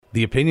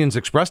The opinions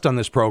expressed on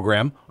this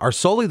program are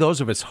solely those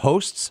of its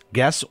hosts,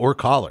 guests, or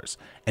callers,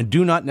 and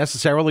do not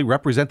necessarily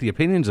represent the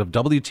opinions of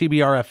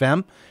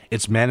WTBR-FM,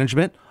 its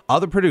management,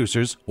 other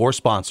producers, or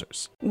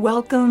sponsors.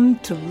 Welcome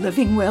to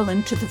Living Well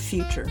into the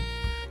Future,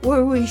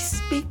 where we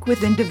speak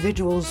with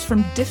individuals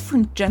from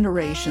different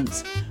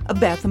generations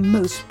about the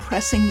most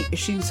pressing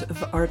issues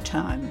of our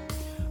time,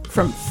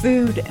 from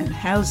food and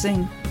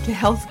housing to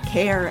health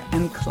care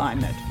and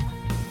climate.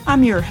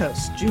 I'm your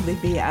host, Julie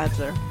B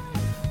Adler.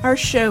 Our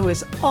show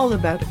is all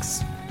about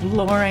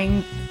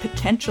exploring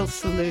potential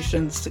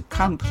solutions to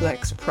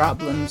complex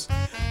problems,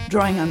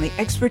 drawing on the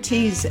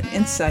expertise and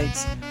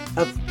insights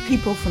of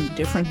people from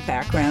different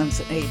backgrounds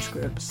and age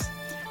groups.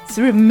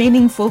 Through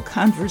meaningful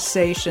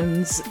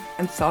conversations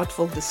and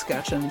thoughtful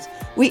discussions,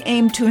 we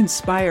aim to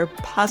inspire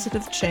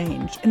positive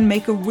change and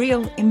make a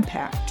real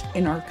impact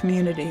in our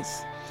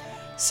communities.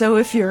 So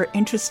if you're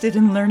interested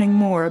in learning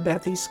more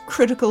about these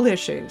critical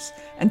issues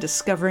and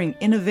discovering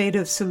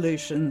innovative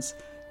solutions,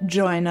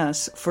 join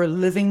us for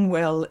Living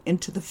Well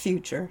into the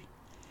Future.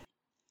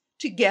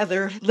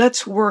 Together,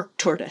 let's work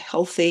toward a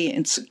healthy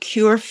and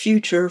secure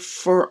future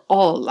for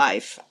all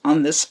life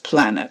on this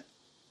planet.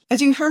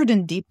 As you heard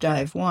in Deep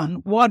Dive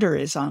 1, water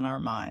is on our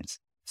minds.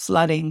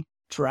 Flooding,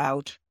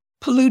 drought,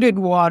 polluted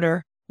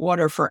water,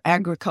 water for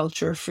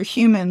agriculture, for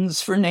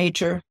humans, for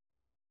nature.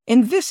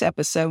 In this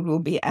episode, we'll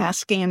be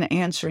asking and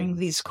answering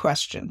these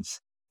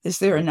questions. Is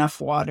there enough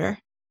water?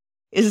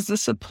 Is the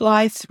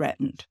supply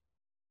threatened?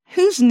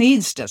 Whose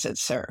needs does it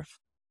serve?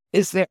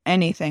 Is there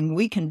anything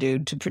we can do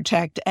to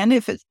protect and,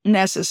 if it's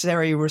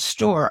necessary,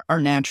 restore our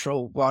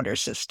natural water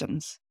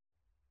systems?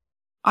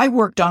 I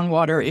worked on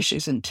water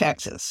issues in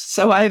Texas,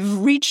 so I've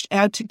reached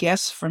out to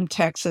guests from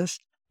Texas,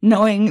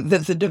 knowing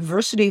that the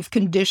diversity of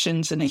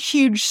conditions in a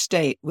huge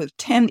state with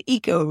 10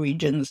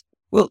 ecoregions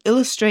will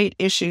illustrate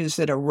issues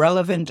that are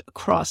relevant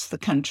across the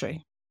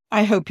country.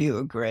 I hope you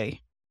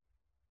agree.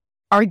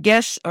 Our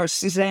guests are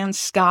Suzanne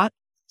Scott,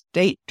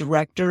 State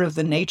Director of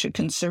the Nature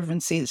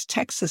Conservancy's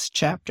Texas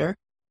chapter,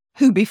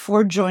 who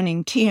before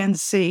joining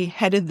TNC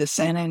headed the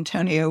San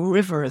Antonio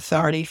River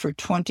Authority for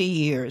 20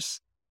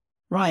 years.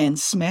 Ryan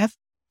Smith,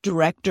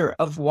 Director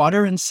of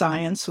Water and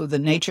Science with the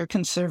Nature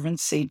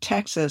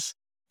Conservancy-Texas,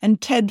 and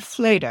Ted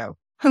Flato,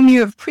 whom you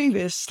have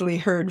previously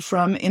heard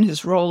from in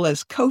his role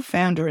as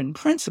co-founder and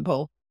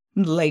principal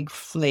in Lake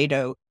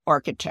Flato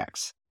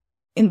Architects.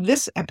 In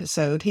this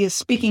episode, he is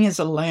speaking as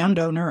a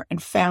landowner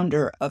and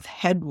founder of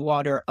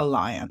Headwater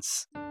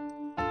Alliance.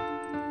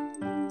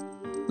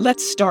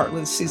 Let's start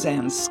with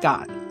Suzanne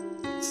Scott,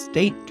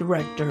 State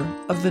Director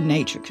of the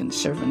Nature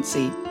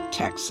Conservancy,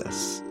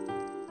 Texas.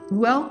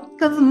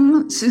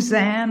 Welcome,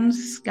 Suzanne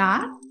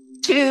Scott,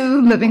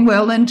 to Living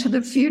Well into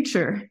the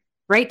Future.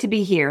 Great to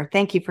be here.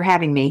 Thank you for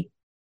having me.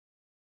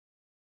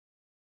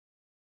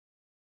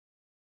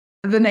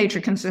 The Nature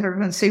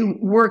Conservancy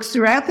works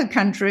throughout the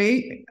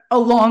country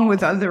along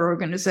with other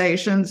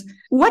organizations.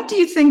 What do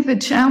you think the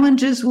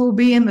challenges will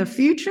be in the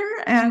future,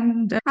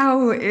 and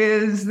how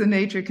is the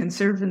Nature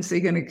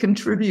Conservancy going to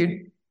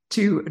contribute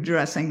to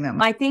addressing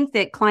them? I think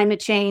that climate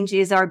change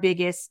is our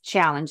biggest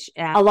challenge,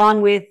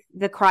 along with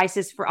the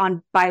crisis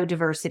on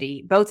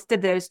biodiversity. Both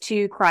of those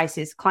two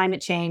crises,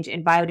 climate change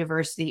and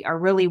biodiversity, are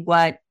really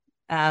what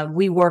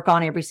we work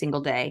on every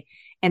single day.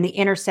 And the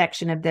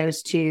intersection of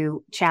those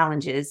two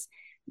challenges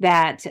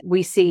that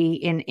we see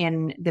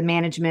in the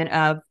management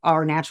of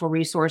our natural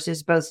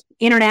resources, both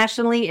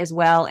internationally as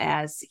well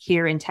as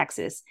here in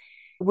Texas.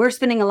 We're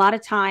spending a lot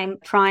of time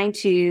trying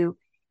to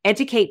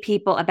educate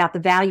people about the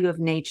value of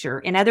nature.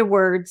 In other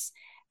words,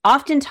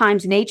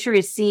 oftentimes nature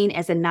is seen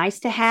as a nice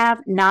to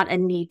have, not a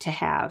need to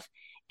have.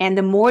 And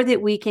the more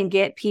that we can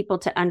get people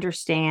to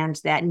understand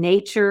that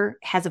nature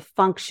has a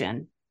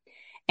function,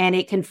 and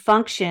it can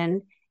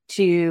function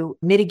to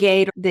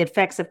mitigate the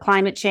effects of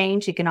climate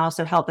change. It can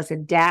also help us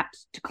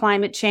adapt to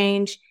climate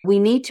change. We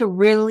need to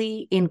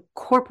really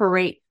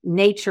incorporate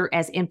nature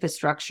as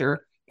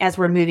infrastructure as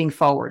we're moving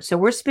forward. So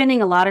we're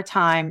spending a lot of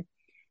time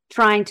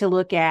trying to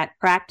look at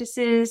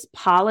practices,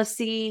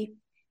 policy,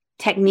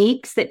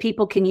 techniques that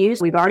people can use.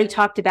 We've already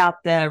talked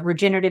about the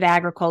regenerative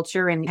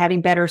agriculture and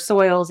having better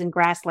soils and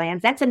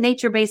grasslands. That's a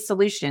nature-based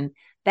solution.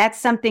 That's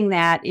something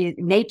that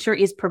nature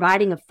is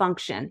providing a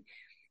function.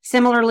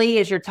 Similarly,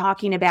 as you're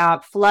talking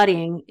about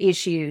flooding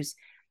issues,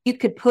 you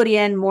could put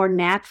in more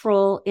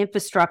natural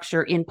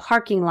infrastructure in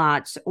parking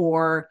lots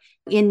or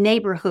in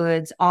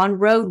neighborhoods, on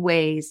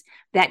roadways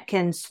that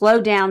can slow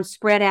down,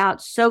 spread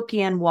out, soak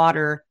in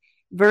water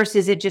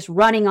versus it just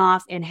running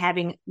off and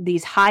having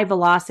these high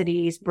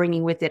velocities,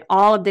 bringing with it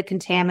all of the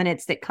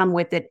contaminants that come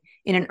with it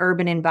in an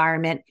urban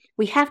environment.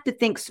 We have to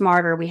think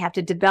smarter. We have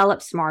to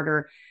develop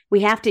smarter.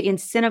 We have to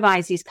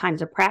incentivize these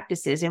kinds of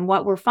practices. And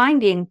what we're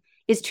finding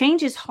is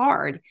change is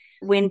hard.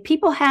 When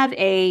people have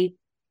a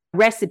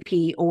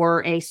recipe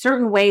or a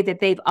certain way that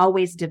they've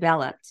always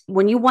developed,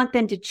 when you want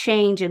them to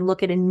change and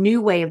look at a new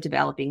way of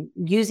developing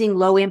using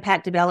low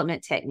impact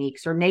development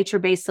techniques or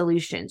nature-based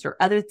solutions or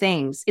other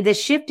things, the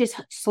shift is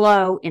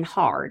slow and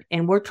hard.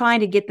 And we're trying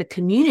to get the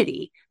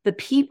community, the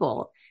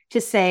people,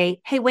 to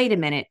say, hey, wait a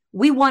minute,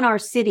 we want our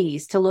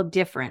cities to look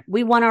different.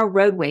 We want our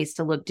roadways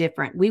to look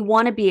different. We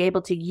want to be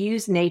able to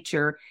use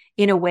nature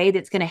in a way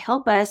that's going to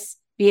help us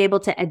be able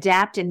to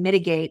adapt and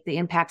mitigate the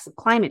impacts of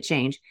climate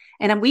change.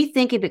 And we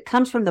think if it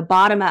comes from the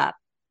bottom up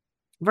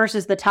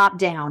versus the top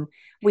down,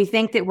 we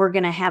think that we're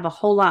going to have a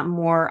whole lot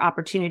more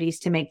opportunities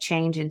to make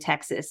change in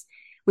Texas.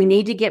 We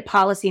need to get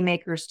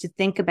policymakers to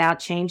think about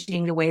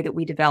changing the way that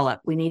we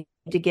develop. We need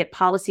to get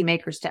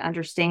policymakers to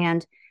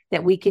understand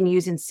that we can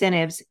use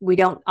incentives. We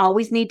don't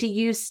always need to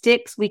use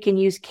sticks. We can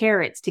use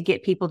carrots to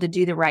get people to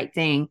do the right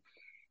thing.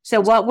 So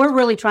what we're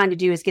really trying to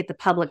do is get the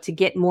public to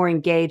get more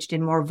engaged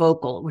and more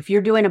vocal. If you're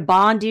doing a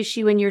bond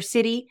issue in your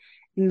city,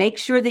 make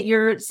sure that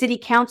your city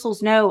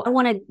councils know, I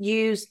want to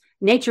use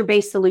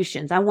nature-based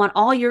solutions. I want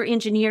all your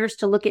engineers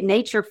to look at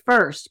nature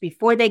first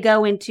before they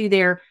go into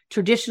their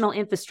traditional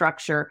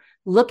infrastructure.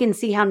 Look and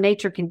see how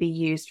nature can be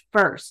used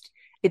first.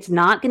 It's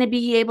not going to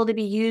be able to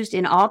be used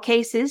in all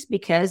cases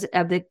because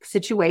of the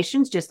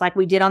situations, just like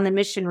we did on the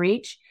Mission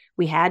Reach.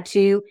 We had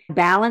to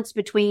balance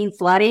between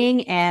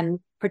flooding and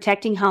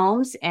protecting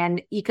homes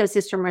and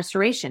ecosystem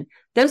restoration.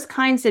 Those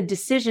kinds of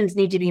decisions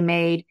need to be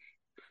made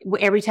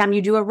every time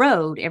you do a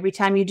road, every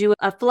time you do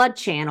a flood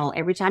channel,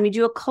 every time you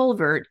do a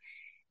culvert.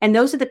 And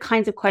those are the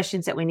kinds of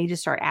questions that we need to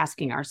start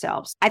asking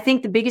ourselves. I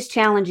think the biggest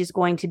challenge is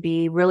going to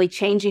be really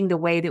changing the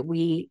way that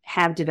we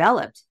have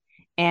developed.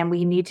 And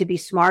we need to be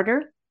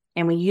smarter,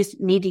 and we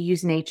need to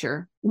use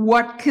nature.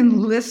 What can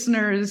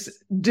listeners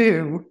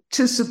do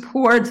to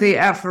support the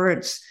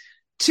efforts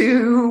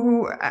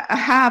to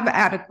have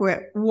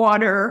adequate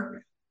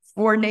water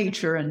for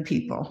nature and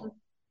people?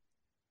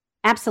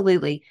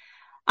 Absolutely.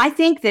 I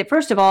think that,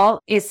 first of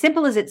all, as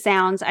simple as it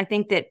sounds, I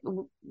think that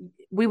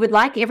we would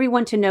like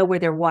everyone to know where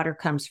their water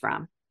comes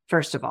from,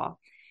 first of all.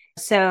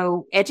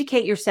 So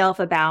educate yourself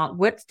about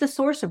what's the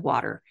source of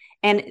water.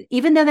 And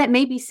even though that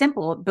may be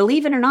simple,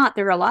 believe it or not,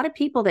 there are a lot of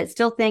people that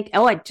still think,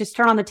 oh, I just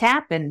turn on the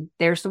tap and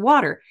there's the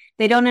water.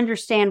 They don't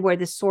understand where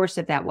the source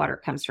of that water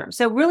comes from.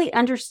 So really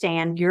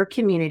understand your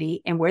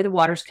community and where the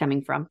water's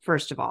coming from,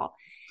 first of all.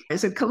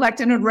 Is it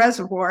collected in a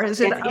reservoir?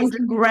 Is it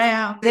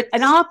underground? Is it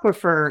an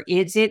aquifer?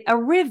 Is it a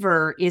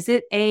river? Is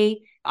it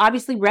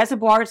obviously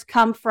reservoirs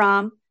come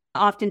from,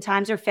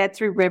 oftentimes are fed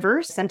through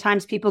rivers.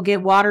 Sometimes people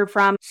get water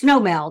from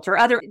snowmelt or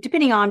other,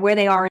 depending on where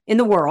they are in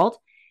the world.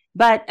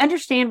 But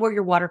understand where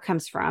your water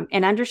comes from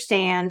and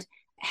understand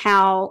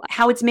how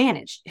it's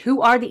managed.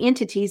 Who are the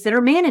entities that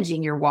are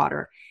managing your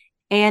water?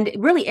 And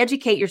really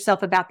educate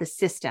yourself about the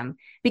system,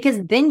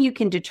 because then you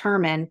can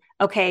determine,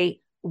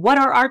 okay, what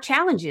are our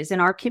challenges in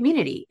our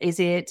community? Is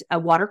it a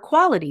water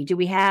quality? Do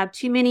we have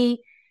too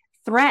many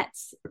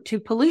threats to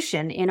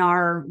pollution in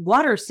our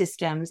water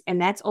systems?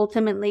 And that's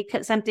ultimately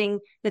something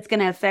that's going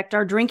to affect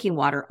our drinking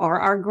water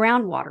or our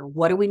groundwater.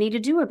 What do we need to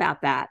do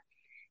about that?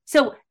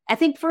 So I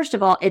think, first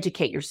of all,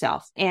 educate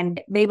yourself and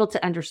be able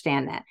to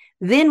understand that.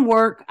 Then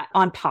work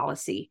on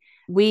policy.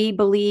 We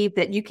believe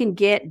that you can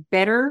get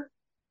better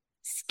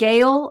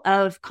scale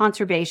of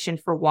conservation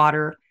for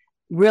water.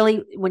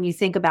 Really, when you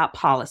think about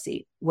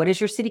policy, what is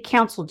your city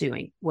council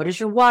doing? What is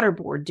your water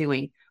board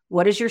doing?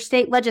 What is your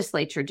state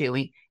legislature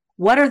doing?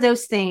 What are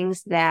those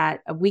things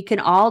that we can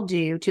all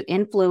do to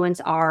influence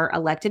our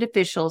elected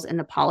officials and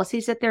the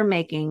policies that they're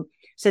making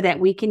so that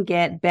we can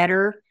get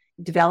better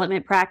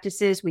development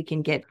practices, we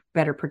can get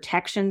better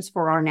protections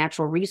for our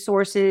natural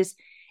resources,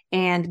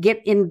 and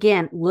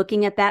again,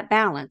 looking at that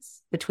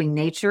balance between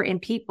nature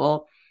and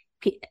people.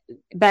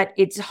 But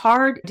it's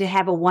hard to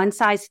have a one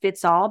size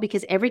fits all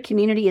because every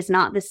community is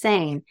not the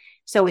same.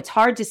 So it's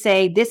hard to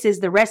say this is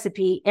the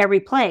recipe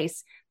every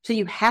place. So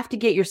you have to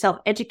get yourself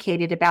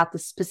educated about the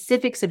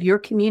specifics of your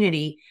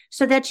community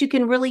so that you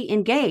can really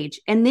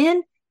engage. And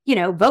then,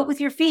 vote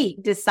with your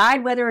feet,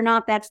 decide whether or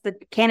not that's the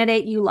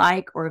candidate you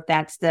like or if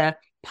that's the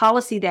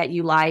policy that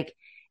you like,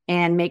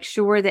 and make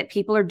sure that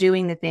people are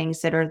doing the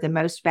things that are the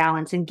most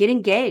balanced, and get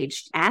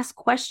engaged, ask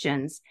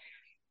questions.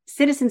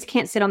 Citizens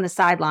can't sit on the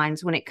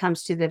sidelines when it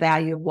comes to the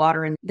value of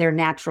water and their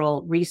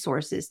natural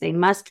resources. They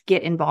must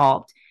get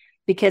involved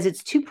because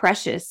it's too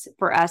precious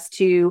for us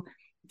to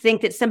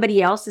think that somebody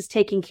else is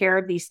taking care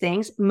of these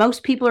things.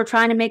 Most people are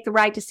trying to make the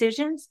right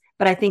decisions,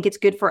 but I think it's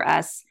good for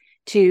us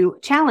to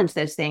challenge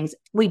those things.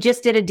 We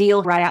just did a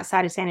deal right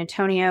outside of San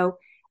Antonio.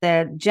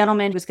 The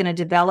gentleman was going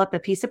to develop a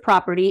piece of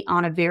property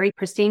on a very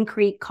pristine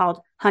creek called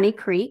Honey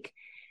Creek.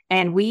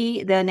 And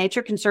the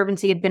Nature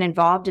Conservancy, had been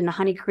involved in the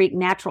Honey Creek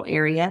natural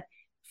area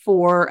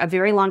for a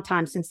very long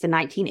time, since the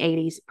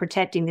 1980s,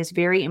 protecting this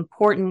very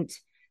important,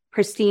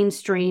 pristine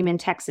stream in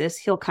Texas,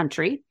 hill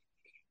country.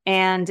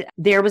 And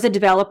there was a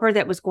developer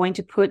that was going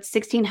to put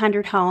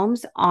 1,600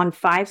 homes on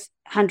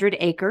 500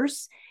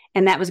 acres.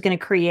 And that was going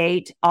to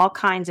create all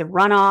kinds of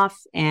runoff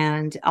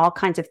and all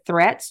kinds of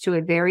threats to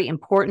a very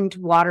important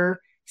water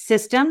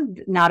system,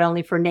 not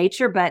only for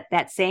nature, but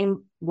that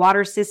same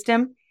water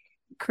system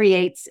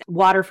creates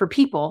water for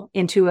people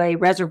into a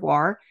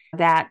reservoir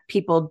that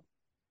people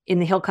in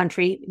the hill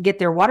country get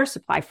their water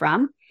supply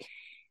from.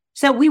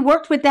 So we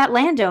worked with that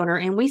landowner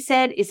and we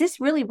said, is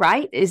this really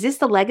right? Is this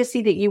the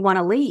legacy that you want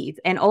to leave?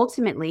 And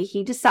ultimately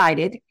he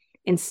decided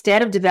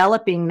instead of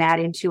developing that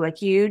into a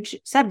huge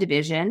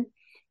subdivision,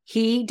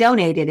 he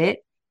donated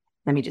it.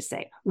 Let me just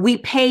say, we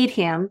paid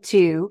him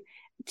to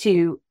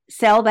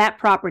sell that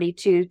property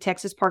to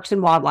Texas Parks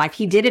and Wildlife.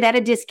 He did it at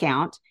a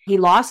discount. He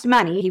lost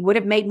money. He would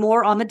have made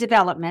more on the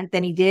development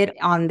than he did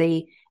on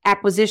the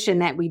acquisition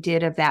that we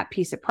did of that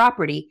piece of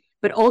property.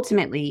 But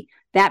ultimately,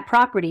 that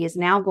property is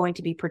now going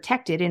to be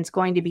protected and it's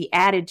going to be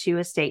added to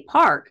a state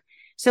park.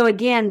 So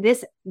again,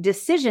 this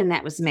decision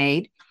that was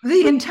made.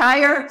 The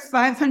entire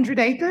 500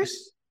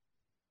 acres?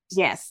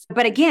 Yes.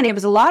 But again, it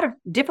was a lot of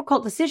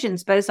difficult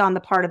decisions, both on the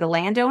part of the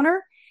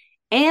landowner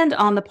and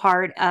on the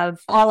part of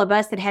all of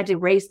us that had to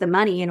raise the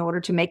money in order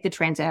to make the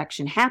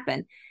transaction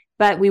happen.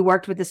 But we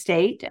worked with the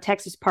state,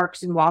 Texas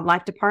Parks and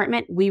Wildlife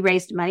Department. We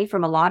raised money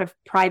from a lot of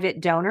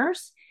private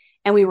donors,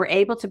 and we were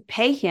able to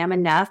pay him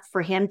enough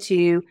for him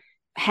to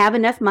have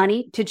enough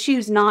money to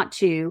choose not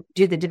to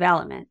do the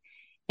development.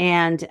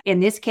 And in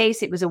this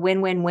case, it was a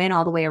win-win-win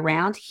all the way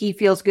around. He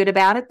feels good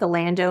about it, the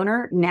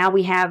landowner. Now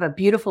we have a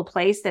beautiful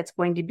place that's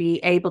going to be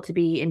able to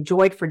be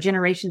enjoyed for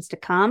generations to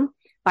come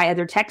by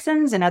other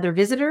Texans and other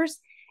visitors.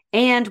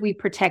 And we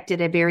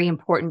protected a very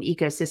important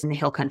ecosystem in the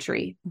Hill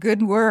Country.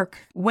 Good work.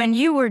 When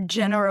you were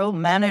general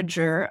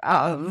manager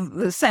of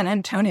the San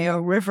Antonio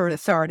River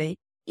Authority,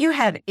 you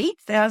had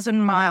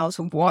 8,000 miles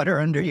of water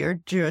under your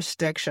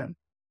jurisdiction.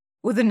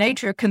 With the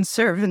Nature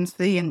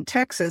Conservancy in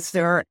Texas,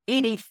 there are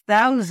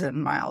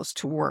 80,000 miles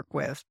to work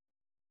with.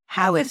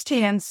 How is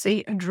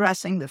TNC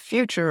addressing the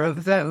future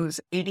of those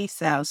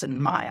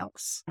 80,000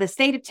 miles? The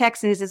state of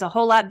Texas is a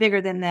whole lot bigger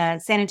than the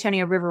San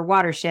Antonio River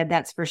watershed,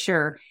 that's for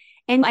sure.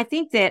 And I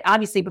think that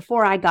obviously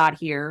before I got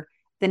here,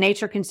 the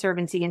Nature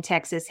Conservancy in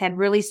Texas had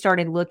really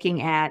started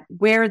looking at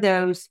where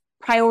those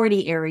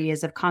priority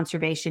areas of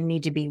conservation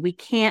need to be. We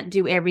can't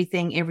do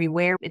everything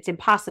everywhere. It's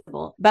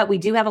impossible. But we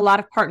do have a lot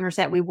of partners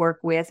that we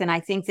work with. And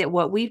I think that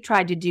what we've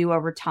tried to do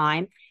over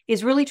time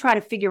is really try to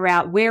figure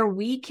out where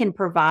we can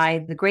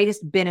provide the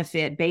greatest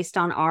benefit based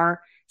on our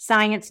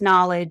science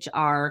knowledge,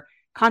 our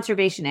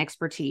conservation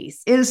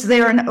expertise. Is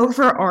there an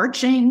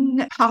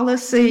overarching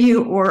policy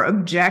or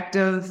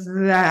objective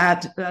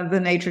that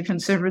the Nature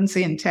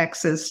Conservancy in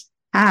Texas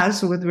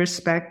has with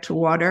respect to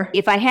water?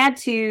 If I had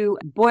to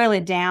boil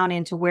it down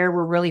into where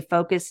we're really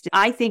focused,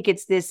 I think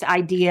it's this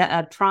idea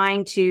of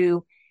trying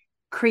to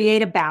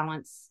create a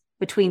balance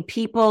between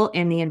people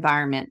and the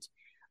environment.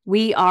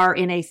 We are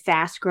in a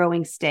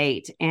fast-growing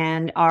state,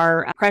 and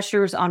our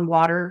pressures on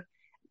water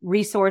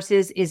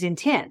resources is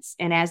intense.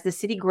 And as the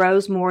city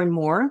grows more and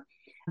more,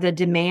 the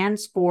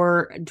demands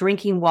for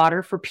drinking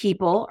water for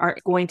people are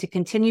going to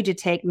continue to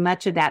take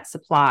much of that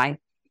supply.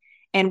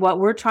 And what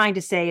we're trying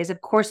to say is,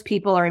 of course,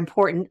 people are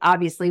important.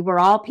 Obviously, we're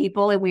all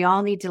people and we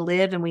all need to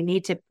live, and we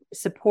need to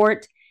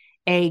support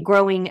a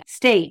growing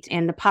state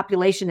and the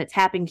population that's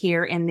happening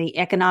here and the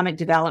economic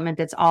development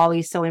that's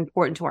always so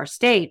important to our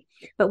state.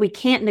 But we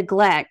can't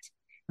neglect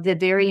the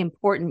very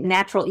important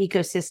natural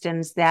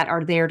ecosystems that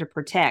are there to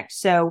protect.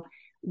 So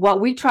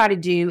what we try to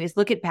do is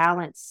look at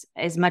balance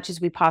as much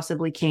as we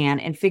possibly can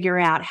and figure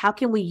out how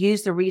can we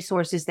use the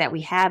resources that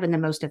we have in the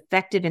most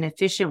effective and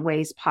efficient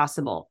ways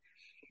possible.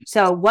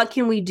 So what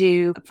can we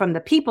do from the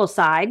people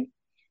side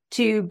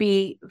to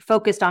be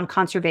focused on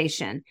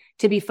conservation,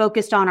 to be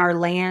focused on our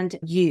land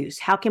use?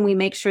 How can we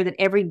make sure that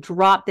every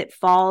drop that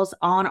falls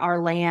on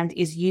our land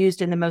is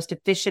used in the most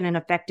efficient and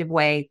effective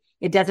way?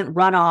 It doesn't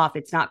run off.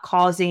 It's not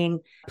causing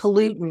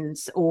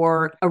pollutants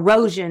or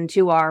erosion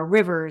to our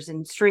rivers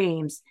and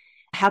streams.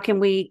 How can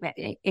we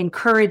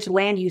encourage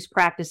land use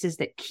practices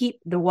that keep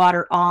the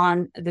water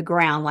on the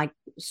ground, like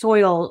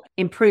soil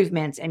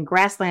improvements and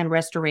grassland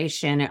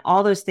restoration and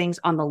all those things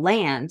on the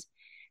land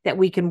that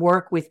we can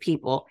work with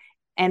people?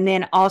 And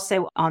then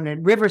also on the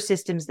river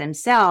systems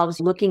themselves,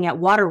 looking at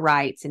water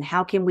rights and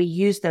how can we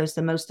use those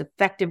the most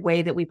effective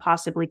way that we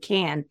possibly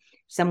can.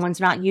 Someone's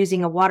not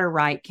using a water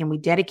right, can we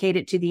dedicate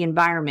it to the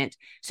environment?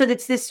 So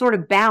that's this sort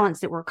of balance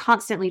that we're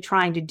constantly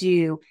trying to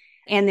do.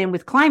 And then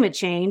with climate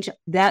change,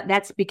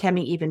 that's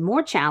becoming even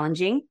more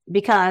challenging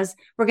because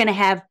we're going to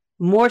have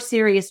more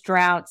serious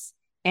droughts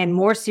and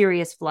more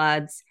serious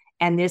floods.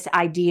 And this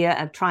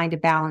idea of trying to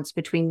balance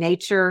between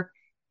nature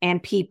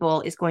and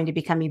people is going to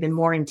become even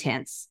more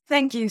intense.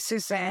 Thank you,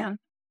 Suzanne.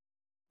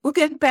 We'll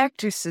get back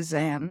to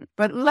Suzanne,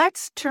 but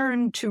let's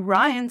turn to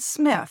Ryan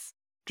Smith,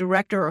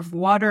 Director of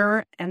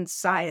Water and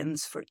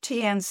Science for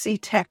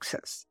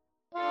TNC-Texas.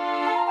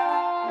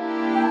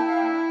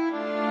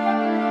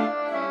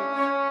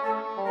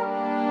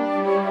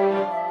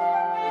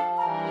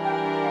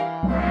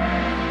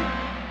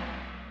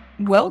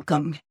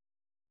 Welcome.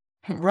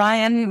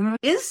 Ryan,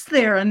 is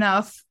there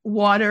enough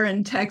water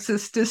in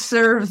Texas to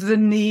serve the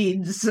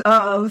needs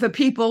of the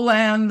people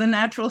and the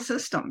natural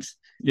systems?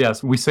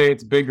 Yes, we say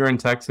it's bigger in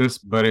Texas,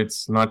 but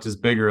it's not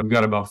just bigger. We've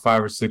got about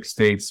 5 or 6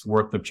 states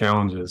worth of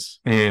challenges.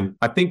 And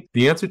I think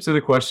the answer to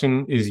the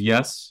question is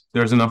yes,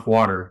 there's enough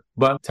water.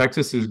 But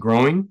Texas is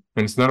growing,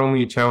 and it's not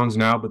only a challenge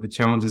now, but the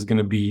challenge is going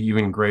to be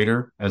even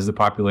greater as the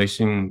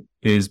population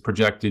is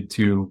projected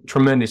to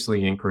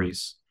tremendously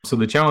increase. So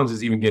the challenge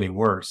is even getting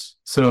worse.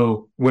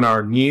 So when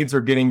our needs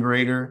are getting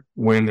greater,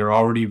 when they're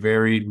already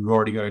varied, we've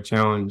already got a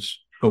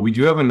challenge, but we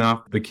do have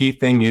enough. The key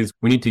thing is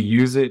we need to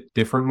use it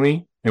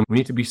differently, and we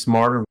need to be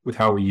smarter with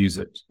how we use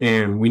it.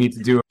 And we need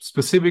to do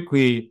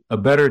specifically a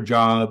better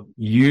job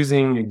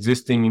using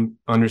existing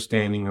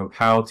understanding of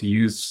how to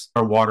use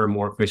our water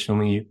more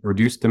efficiently,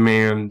 reduce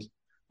demand,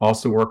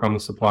 also work on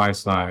the supply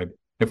side.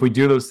 If we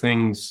do those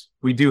things,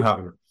 we do have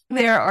it.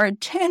 There are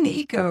 10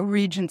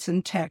 ecoregions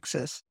in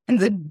Texas. In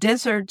the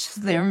deserts,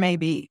 there may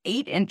be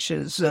 8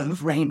 inches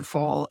of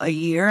rainfall a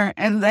year.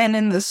 And then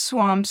in the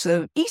swamps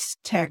of East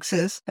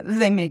Texas,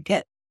 they may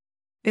get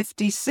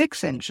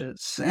 56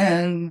 inches.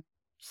 And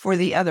for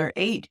the other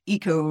 8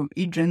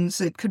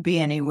 ecoregions, it could be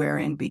anywhere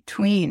in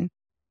between.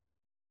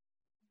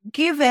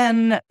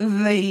 Given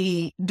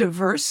the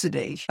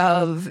diversity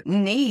of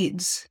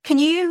needs, can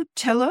you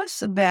tell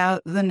us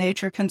about the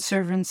Nature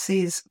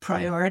Conservancy's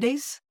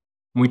priorities?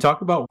 We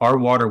talk about our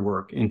water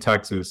work in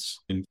Texas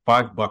in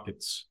 5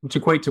 buckets, which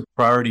equate to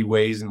priority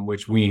ways in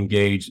which we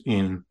engage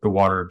in the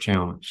water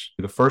challenge.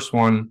 The first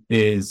one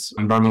is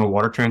environmental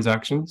water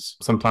transactions,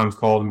 sometimes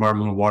called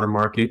environmental water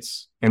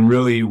markets, and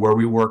really where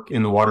we work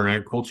in the water and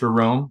agriculture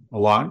realm a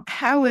lot.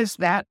 How is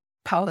that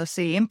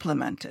policy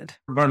implemented?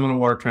 Environmental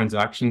water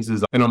transactions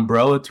is an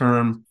umbrella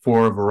term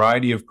for a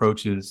variety of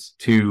approaches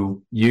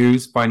to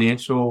use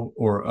financial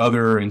or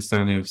other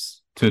incentives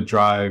to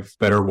drive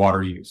better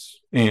water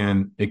use.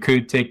 And it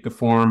could take the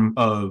form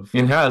of,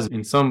 it has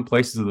in some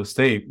places of the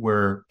state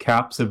where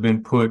caps have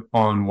been put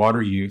on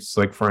water use.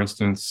 Like for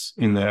instance,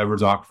 in the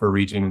Edwards Aquifer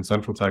region in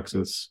Central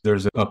Texas,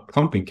 there's a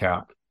pumping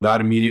cap. That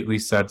immediately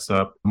sets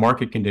up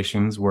market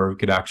conditions where we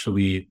could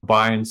actually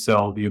buy and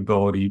sell the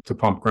ability to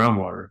pump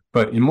groundwater.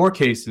 But in more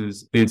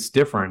cases, it's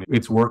different.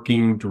 It's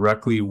working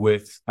directly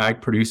with ag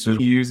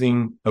producers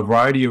using a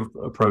variety of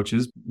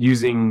approaches,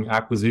 using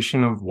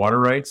acquisition of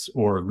water rights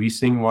or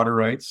leasing water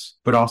rights,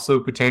 but also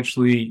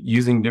potentially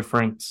using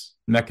different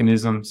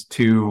mechanisms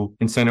to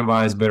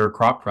incentivize better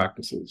crop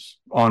practices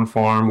on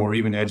farm or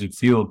even edge of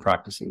field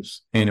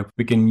practices. And if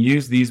we can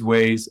use these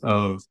ways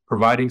of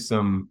providing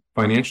some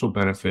financial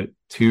benefit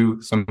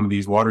to some of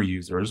these water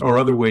users or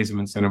other ways of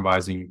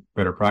incentivizing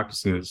better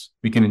practices,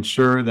 we can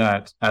ensure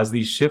that as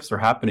these shifts are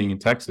happening in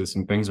Texas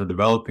and things are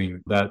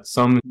developing, that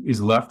some is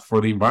left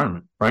for the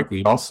environment.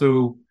 Frankly,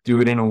 also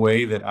do it in a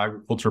way that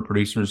agriculture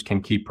producers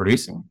can keep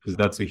producing, because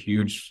that's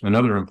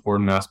another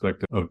important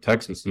aspect of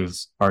Texas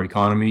is our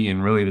economy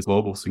and really the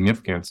global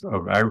significance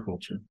of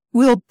agriculture.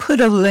 We'll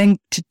put a link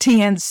to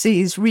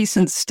TNC's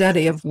recent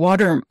study of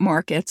water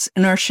markets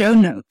in our show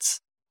notes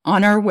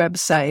on our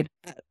website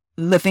at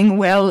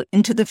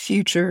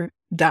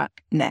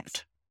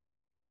livingwellintothefuture.net.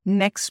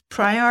 Next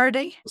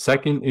priority?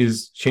 Second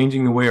is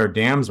changing the way our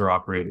dams are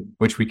operated,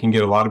 which we can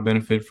get a lot of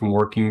benefit from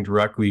working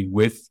directly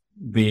with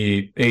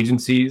the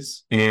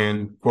agencies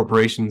and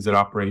corporations that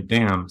operate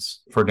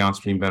dams for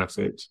downstream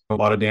benefits. A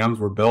lot of dams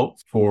were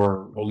built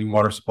for holding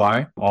water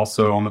supply,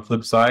 also on the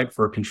flip side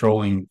for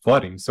controlling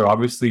flooding. So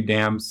obviously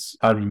dams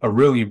had a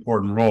really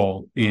important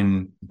role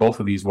in both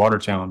of these water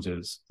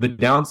challenges. The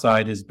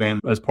downside has been,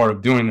 as part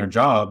of doing their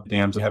job,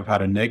 dams have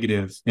had a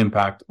negative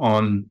impact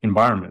on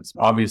environments.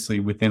 Obviously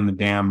within the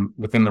dam,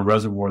 within the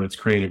reservoir that's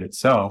created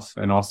itself,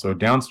 and also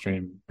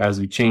downstream, as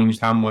we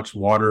changed how much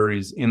water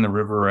is in the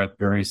river at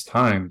various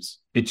times,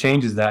 it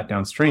changes that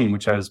downstream,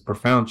 which has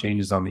profound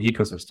changes on the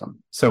ecosystem.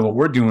 So what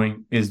we're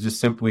doing is just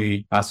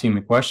simply asking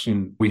the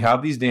question, we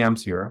have these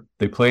dams here,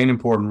 they play an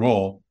important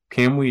role.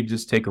 Can we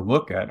just take a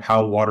look at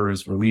how water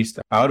is released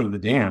out of the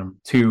dam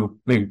to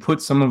maybe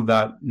put some of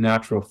that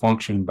natural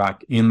function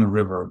back in the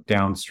river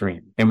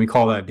downstream? And we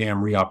call that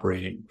dam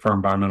reoperating for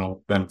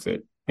environmental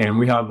benefit. And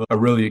we have a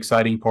really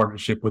exciting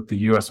partnership with the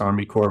U.S.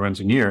 Army Corps of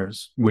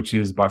Engineers, which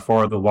is by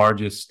far the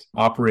largest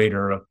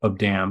operator of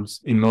dams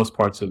in most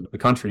parts of the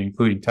country,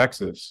 including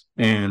Texas.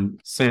 And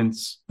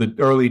since the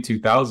early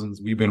 2000s,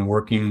 we've been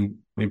working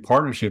in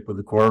partnership with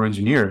the Corps of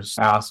Engineers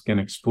to ask and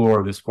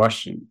explore this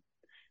question,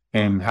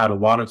 and had a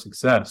lot of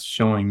success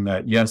showing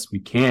that, yes, we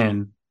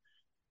can,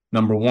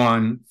 number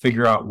one,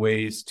 figure out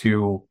ways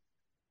to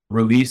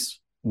release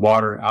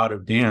water out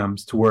of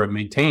dams to where it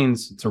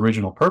maintains its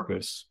original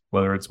purpose,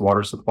 whether it's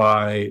water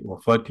supply or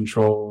flood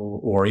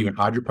control or even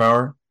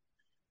hydropower,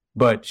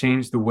 but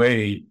change the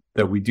way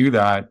that we do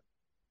that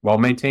while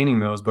maintaining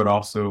those, but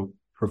also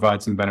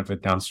provide some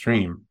benefit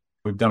downstream.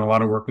 We've done a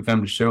lot of work with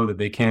them to show that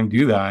they can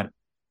do that.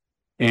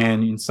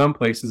 And in some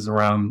places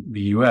around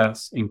the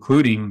U.S.,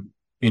 including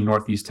in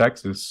Northeast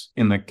Texas,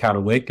 in the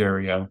Caddo Lake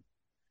area,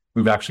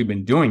 we've actually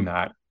been doing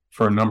that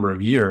for a number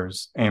of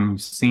years, and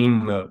we've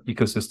seen the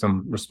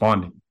ecosystem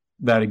responding.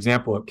 That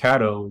example at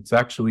Caddo, it's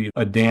actually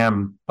a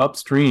dam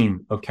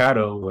upstream of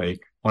Caddo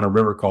Lake on a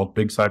river called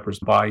Big Cypress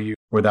Bayou,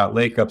 where that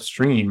lake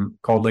upstream,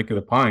 called Lake of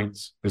the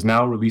Pines, is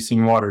now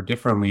releasing water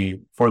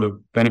differently for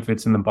the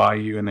benefits in the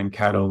bayou and then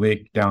Caddo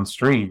Lake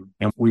downstream.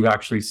 And we've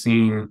actually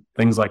seen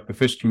things like the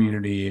fish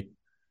community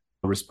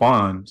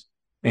respond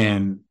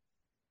and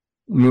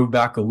move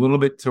back a little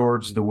bit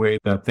towards the way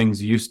that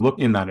things used to look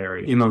in that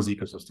area, in those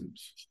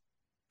ecosystems.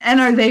 And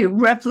are they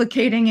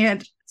replicating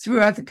it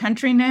throughout the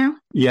country now?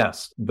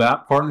 Yes,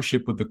 that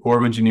partnership with the Corps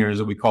of Engineers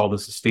that we call the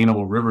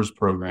Sustainable Rivers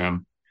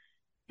Program,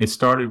 it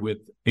started with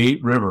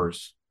 8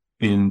 rivers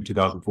in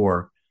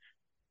 2004,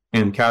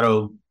 and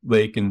Caddo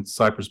Lake and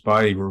Cypress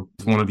Bayou were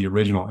one of the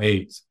original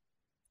 8.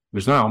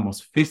 There's now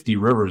almost 50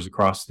 rivers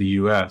across the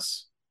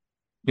U.S.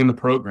 in the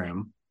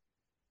program,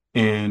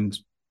 and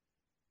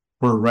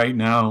we're right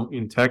now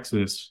in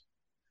Texas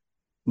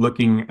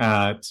looking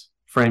at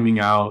framing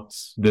out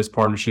this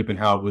partnership and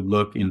how it would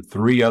look in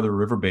 3 other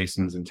river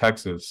basins in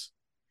Texas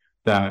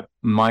that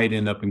might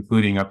end up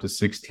including up to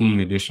 16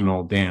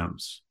 additional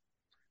dams.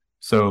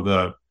 So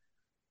a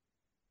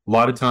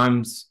lot of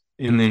times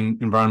in the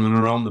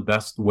environmental realm, the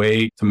best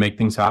way to make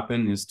things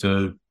happen is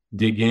to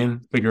dig in,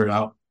 figure it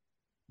out,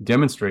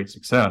 demonstrate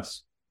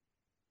success,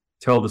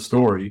 tell the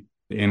story,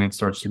 and it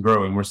starts to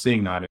grow. And we're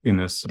seeing that in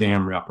this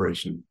dam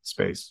reoperation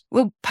space.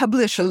 We'll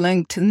publish a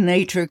link to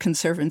Nature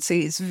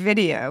Conservancy's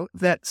video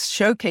that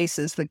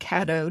showcases the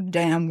Caddo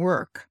Dam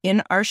work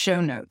in our show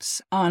notes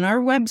on our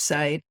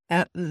website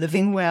at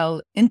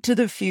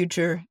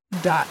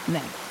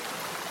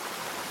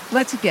livingwellintothefuture.net.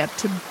 Let's get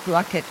to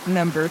bucket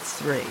number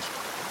 3.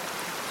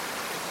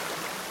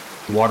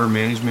 Water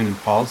management and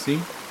policy.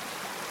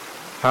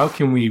 How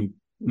can we,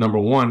 number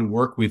one,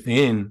 work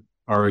within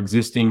our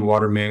existing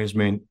water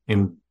management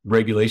and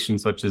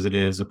regulations such as it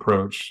is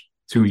approach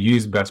to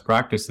use best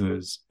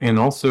practices, and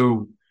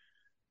also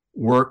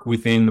work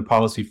within the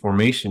policy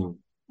formation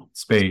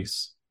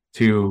space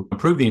to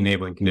improve the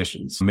enabling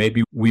conditions?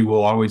 Maybe we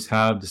will always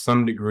have, to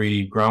some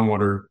degree,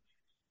 groundwater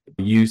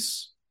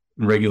use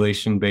and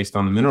regulation based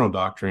on the mineral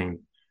doctrine,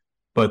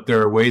 but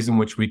there are ways in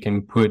which we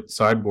can put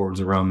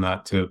sideboards around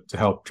that to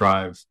help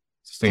drive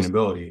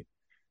sustainability.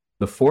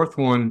 The 4th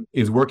one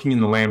is working in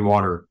the land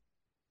water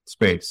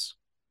space.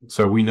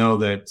 So we know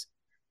that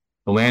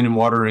the land and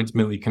water are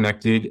intimately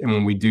connected, and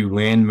when we do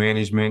land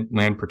management,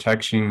 land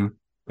protection,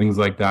 things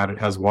like that, it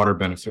has water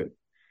benefit.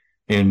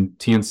 And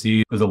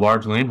TNC is a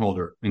large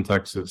landholder in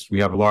Texas.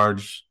 We have a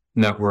large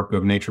network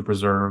of nature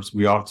preserves.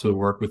 We also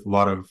work with a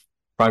lot of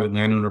private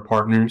landowner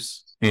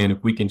partners. And if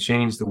we can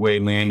change the way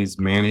land is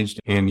managed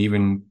and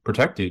even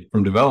protected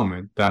from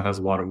development, that has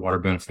a lot of water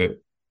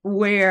benefit.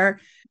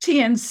 Where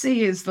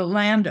TNC is the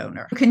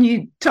landowner. Can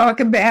you talk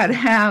about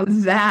how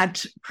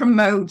that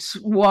promotes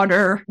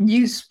water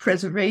use,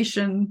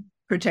 preservation,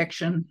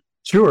 protection?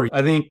 Sure.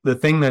 I think the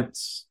thing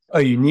that's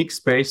a unique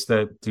space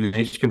that the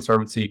Nature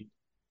Conservancy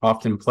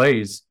often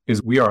plays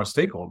is we are a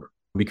stakeholder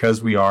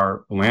because we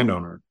are a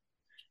landowner.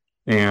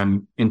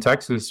 And in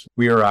Texas,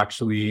 we are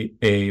actually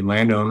a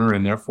landowner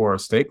and therefore a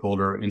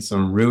stakeholder in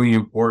some really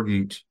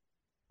important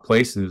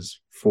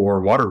places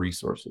for water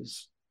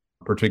resources,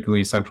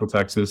 particularly Central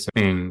Texas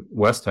and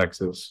West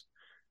Texas,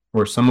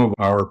 where some of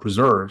our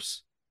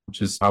preserves,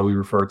 which is how we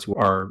refer to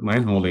our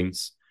land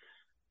holdings,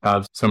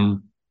 have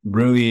some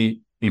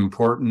really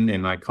important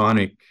and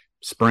iconic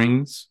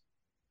springs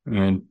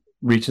and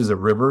reaches of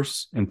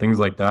rivers and things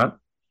like that.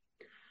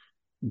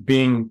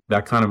 Being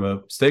that kind of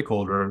a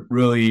stakeholder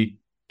really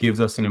gives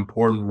us an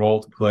important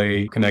role to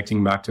play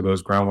connecting back to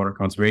those groundwater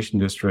conservation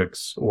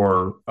districts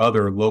or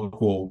other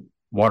local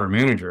water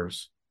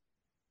managers.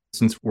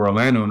 Since we're a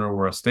landowner,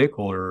 we're a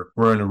stakeholder,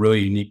 we're in a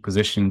really unique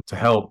position to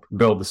help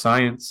build the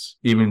science,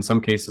 even in some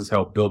cases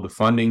help build the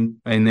funding,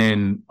 and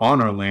then on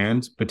our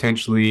land,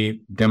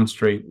 potentially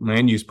demonstrate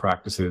land use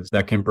practices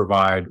that can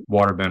provide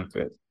water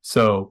benefit.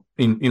 So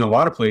in a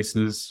lot of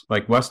places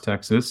like West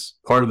Texas,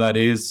 part of that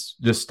is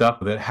just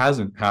stuff that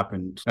hasn't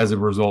happened as a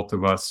result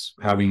of us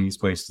having these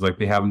places. Like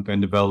they haven't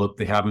been developed,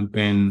 they haven't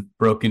been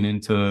broken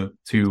into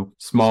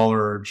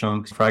smaller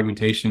chunks.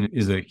 Fragmentation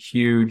is a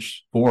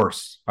huge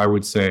force, I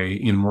would say,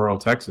 in rural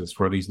Texas,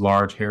 where these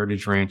large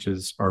heritage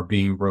ranches are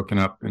being broken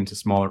up into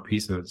smaller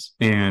pieces.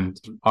 And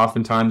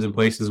oftentimes in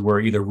places where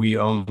either we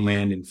own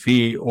land in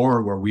fee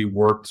or where we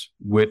worked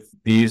with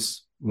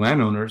these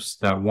landowners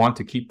that want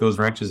to keep those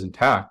ranches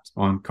intact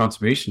on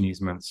conservation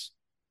easements,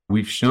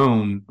 we've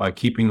shown by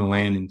keeping the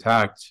land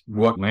intact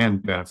what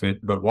land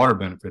benefit, but water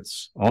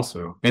benefits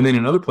also. And then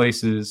in other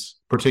places,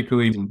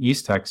 particularly in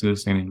East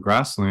Texas and in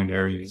grassland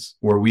areas,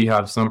 where we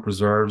have some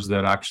preserves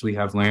that actually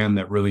have land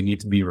that really need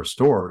to be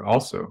restored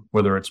also,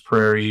 whether it's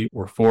prairie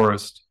or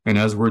forest. And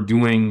as we're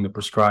doing the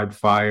prescribed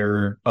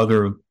fire,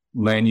 other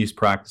land use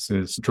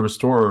practices to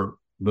restore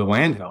the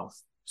land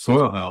health,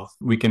 soil health,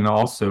 we can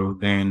also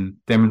then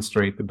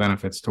demonstrate the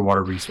benefits to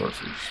water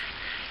resources.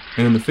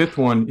 And then the 5th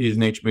one is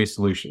nature-based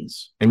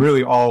solutions. And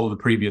really all of the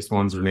previous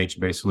ones are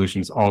nature-based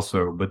solutions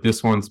also, but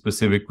this one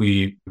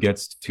specifically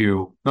gets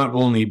to not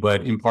only,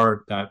 but in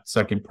part, that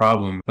second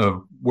problem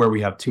of where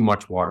we have too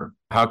much water.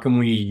 How can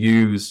we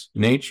use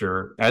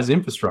nature as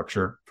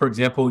infrastructure, for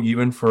example,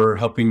 even for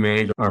helping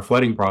manage our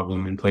flooding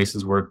problem in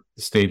places where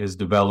the state has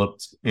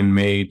developed and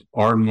made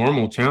our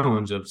normal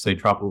challenge of, say,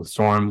 tropical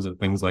storms and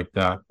things like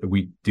that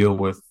we deal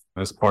with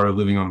as part of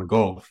living on the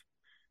Gulf.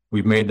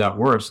 We've made that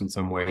worse in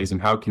some ways,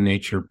 and how can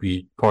nature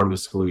be part of the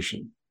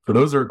solution? So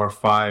those are our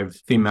 5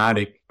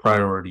 thematic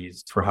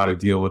priorities for how to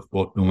deal with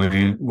both the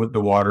land, with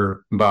the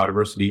water,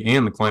 biodiversity,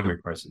 and the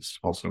climate crisis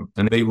also.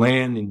 And they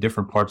land in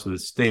different parts of the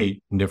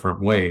state in different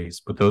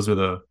ways, but those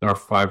are our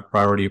 5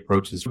 priority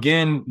approaches.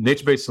 Again,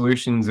 nature-based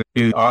solutions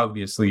is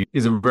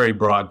a very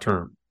broad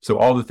term. So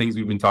all the things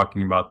we've been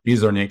talking about,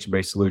 these are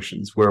nature-based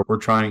solutions where we're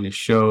trying to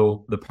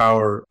show the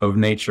power of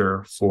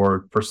nature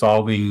for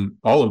solving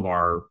all of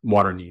our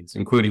water needs,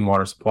 including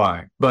water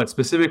supply. But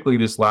specifically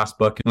this last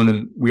bucket,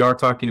 when we are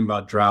talking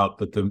about drought,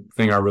 but the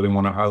thing I really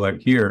want to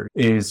highlight here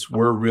is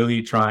we're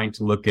really trying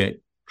to look at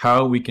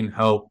how we can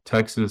help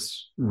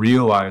Texas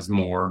realize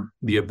more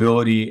the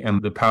ability and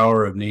the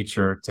power of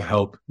nature to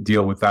help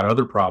deal with that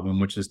other problem,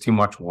 which is too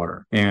much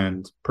water.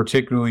 And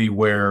particularly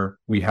where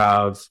we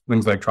have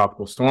things like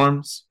tropical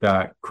storms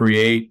that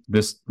create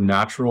this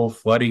natural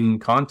flooding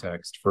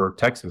context for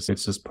Texas.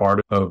 It's just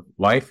part of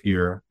life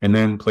here. And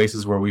then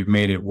places where we've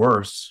made it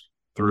worse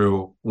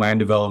through land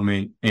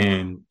development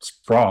and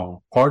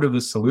sprawl. Part of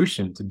the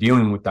solution to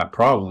dealing with that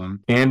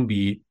problem can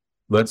be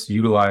let's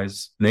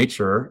utilize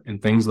nature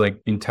and things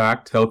like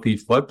intact, healthy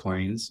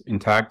floodplains,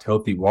 intact,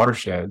 healthy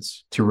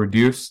watersheds to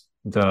reduce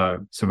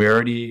the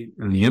severity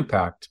and the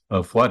impact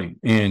of flooding.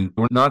 And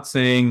we're not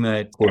saying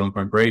that quote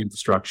unquote great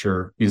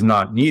infrastructure is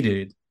not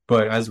needed,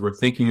 but as we're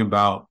thinking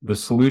about the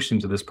solution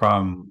to this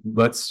problem,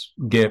 let's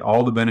get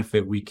all the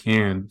benefit we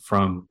can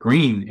from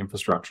green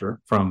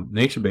infrastructure, from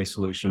nature-based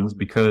solutions,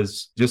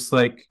 because just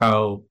like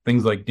how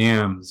things like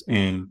dams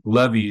and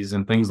levees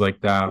and things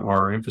like that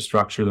are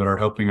infrastructure that are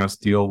helping us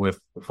deal with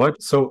the flood.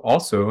 So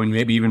also, and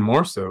maybe even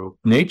more so,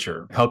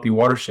 nature, healthy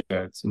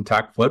watersheds,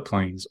 intact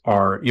floodplains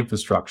are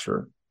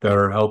infrastructure that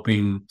are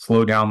helping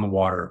slow down the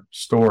water,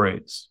 store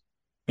it.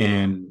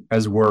 And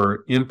as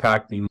we're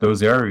impacting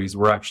those areas,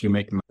 we're actually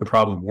making the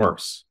problem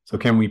worse. So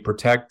can we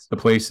protect the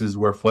places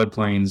where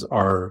floodplains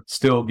are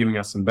still giving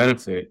us some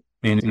benefit?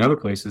 And in other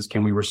places,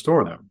 can we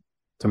restore them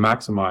to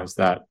maximize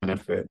that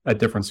benefit at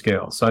different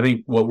scales? So I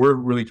think what we're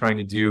really trying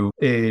to do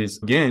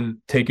is,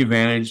 again, take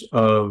advantage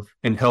of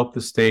and help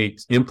the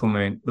state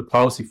implement the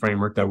policy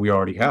framework that we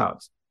already have.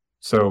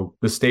 So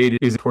the state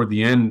is toward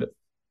the end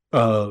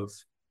of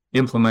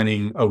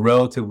implementing a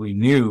relatively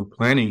new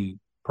planning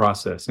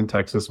process in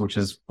Texas, which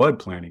is flood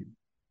planning,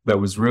 that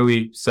was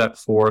really set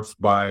forth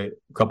by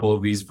a couple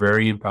of these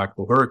very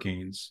impactful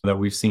hurricanes that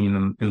we've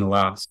seen in the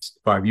last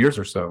 5 years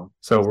or so.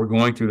 So we're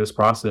going through this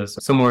process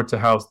similar to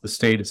how the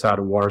state has had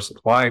a water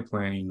supply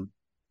planning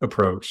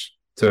approach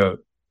to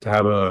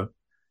have a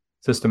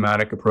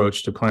systematic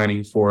approach to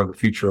planning for the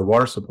future of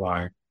water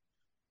supply.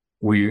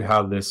 We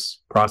have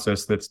this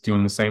process that's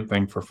doing the same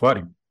thing for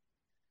flooding.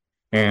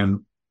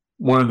 And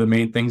one of the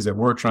main things that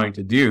we're trying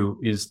to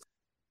do is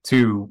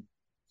to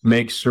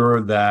make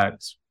sure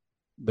that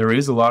there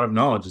is a lot of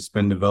knowledge that's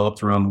been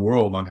developed around the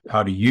world on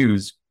how to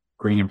use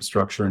green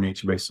infrastructure and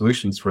nature-based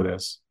solutions for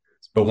this.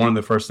 But one of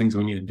the first things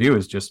we need to do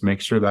is just make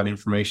sure that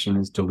information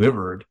is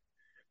delivered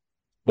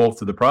both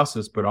to the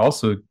process, but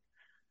also a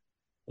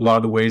lot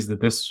of the ways that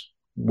this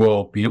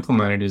will be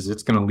implemented is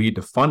it's going to lead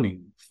to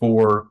funding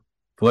for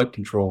flood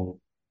control,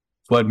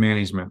 flood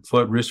management,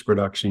 flood risk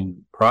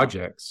reduction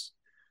projects.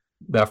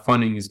 That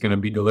funding is going to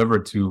be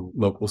delivered to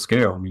local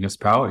scale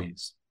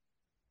municipalities.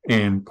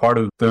 And part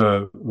of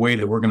the way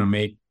that we're going to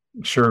make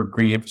sure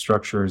green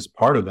infrastructure is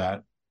part of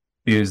that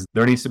is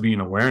there needs to be an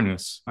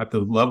awareness at the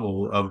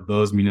level of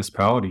those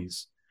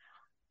municipalities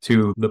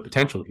to the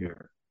potential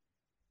here.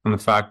 And the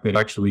fact that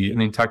actually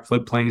an intact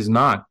floodplain is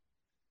not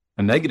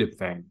a negative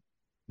thing.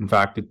 In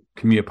fact, it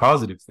can be a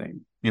positive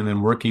thing. And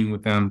then working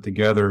with them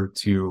together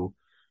to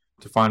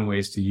find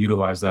ways to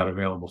utilize that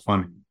available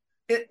funding.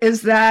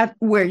 Is that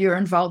where you're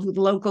involved with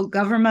local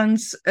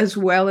governments as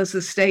well as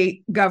the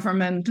state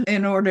government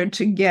in order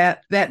to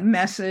get that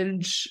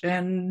message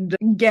and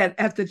get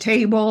at the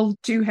table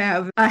to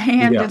have a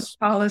hand in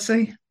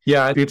policy?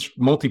 Yeah, it's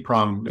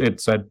multi-pronged.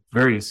 It's at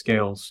various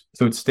scales.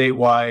 So it's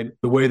statewide.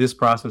 The way this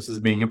process is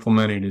being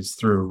implemented is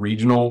through a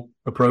regional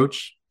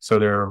approach. So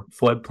there are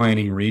flood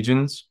planning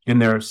regions, and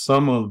there are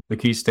some of the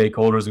key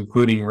stakeholders,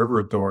 including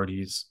river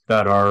authorities,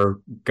 that are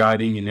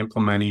guiding and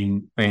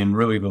implementing and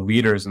really the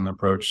leaders in the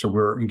approach. So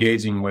we're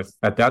engaging with,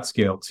 at that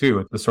scale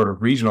too, the sort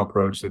of regional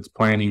approach that's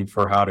planning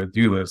for how to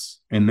do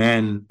this. And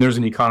then there's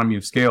an economy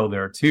of scale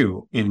there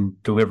too in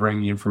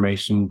delivering the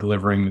information,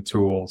 delivering the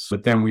tools.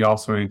 But then we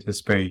also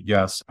anticipate,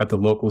 yes, at the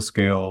local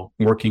scale,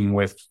 working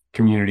with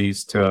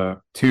communities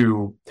to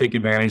take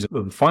advantage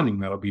of the funding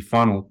that'll be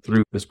funneled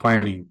through this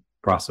planning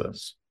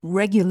process.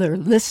 Regular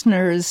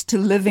listeners to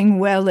Living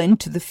Well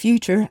into the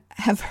Future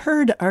have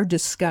heard our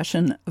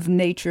discussion of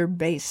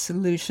nature-based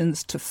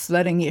solutions to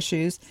flooding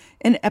issues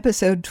in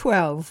episode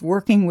 12,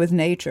 Working with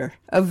Nature,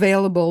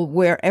 available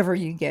wherever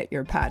you get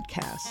your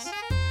podcasts.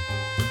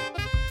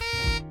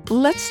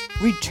 Let's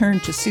return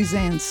to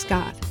Suzanne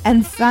Scott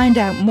and find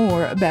out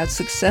more about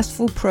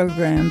successful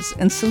programs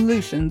and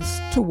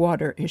solutions to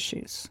water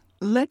issues.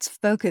 Let's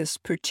focus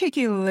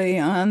particularly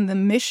on the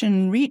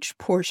Mission Reach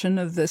portion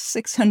of the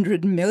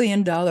 $600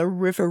 million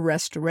river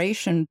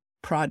restoration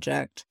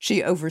project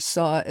she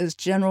oversaw as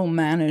general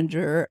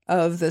manager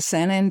of the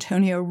San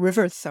Antonio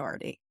River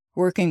Authority,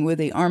 working with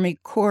the Army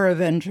Corps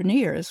of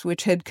Engineers,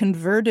 which had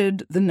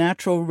converted the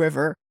natural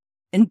river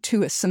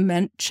into a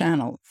cement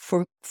channel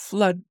for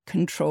flood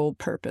control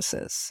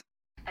purposes.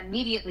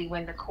 Immediately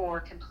when the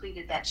Corps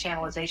completed that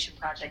channelization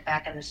project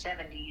back in the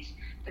 70s,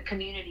 the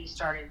community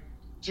started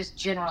just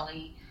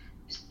generally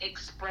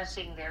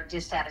expressing their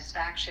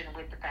dissatisfaction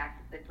with the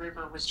fact that the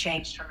river was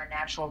changed from a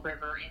natural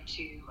river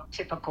into a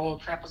typical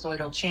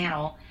trapezoidal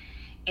channel.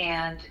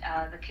 And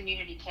the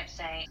community kept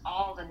saying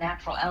all the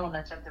natural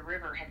elements of the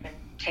river had been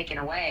taken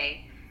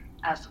away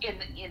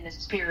in the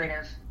spirit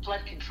of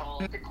flood control.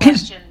 The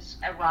questions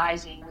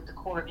arising with the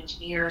Corps of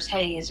Engineers,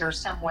 hey, is there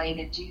some way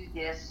to do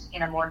this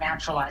in a more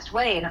naturalized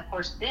way? And of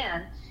course,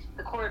 then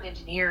the Corps of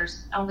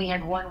Engineers only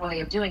had one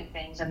way of doing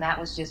things, and that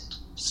was just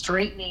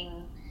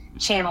straightening,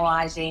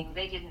 channelizing.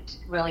 They didn't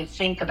really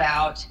think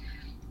about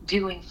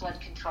doing flood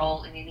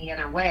control in any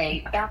other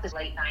way. About the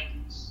late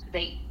 90s,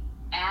 they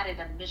added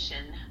a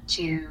mission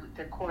to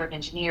the Corps of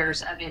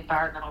Engineers of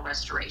environmental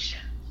restoration.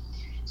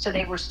 So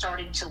they were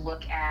starting to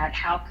look at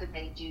how could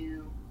they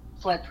do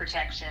flood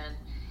protection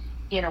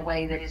in a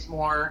way that is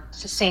more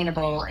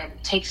sustainable and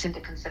takes into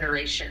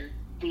consideration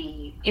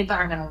the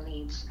environmental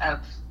needs of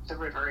the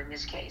river in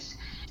this case.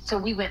 So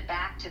we went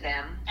back to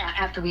them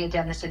after we had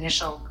done this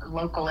initial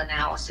local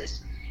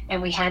analysis,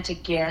 and we had to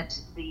get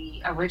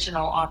the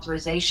original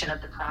authorization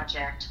of the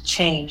project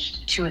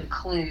changed to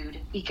include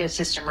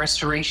ecosystem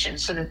restoration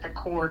so that the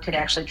Corps could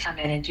actually come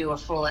in and do a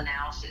full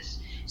analysis.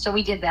 So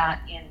we did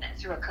that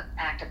through an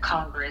act of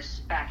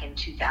Congress back in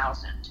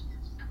 2000.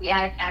 We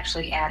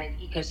actually added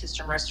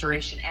ecosystem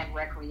restoration and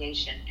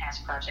recreation as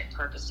project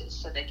purposes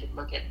so they could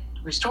look at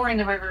restoring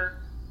the river,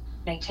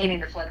 maintaining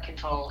the flood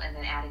control, and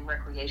then adding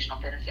recreational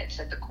benefits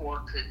that the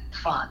Corps could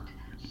fund.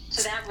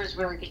 So that was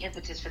really the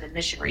impetus for the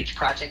Mission Reach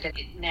project. And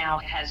it now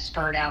has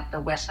spurred out the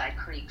West Side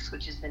Creeks,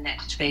 which is the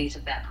next phase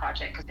of that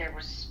project, because there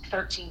was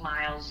 13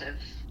 miles of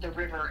the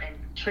river and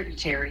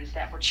tributaries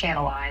that were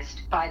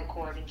channelized by the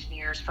Corps of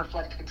Engineers for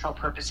flood control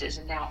purposes.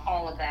 And now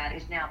all of that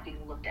is now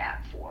being looked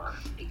at for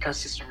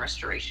ecosystem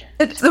restoration.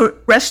 It's the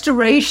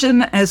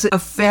restoration as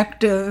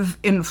effective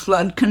in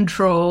flood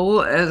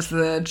control as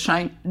the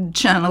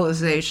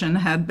channelization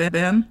had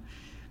been?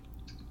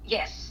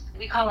 Yes.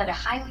 We call it a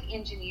highly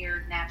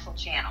engineered natural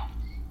channel.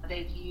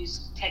 They've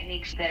used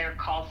techniques that are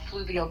called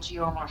fluvial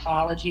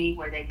geomorphology,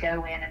 where they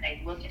go in and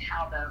they look at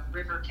how the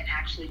river can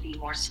actually be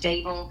more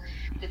stable.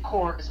 The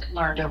Corps has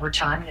learned over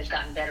time and has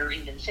gotten better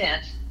even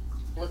since,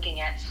 looking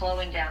at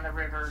slowing down the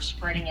river,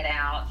 spreading it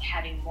out,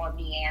 having more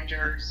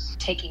meanders,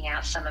 taking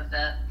out some of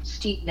the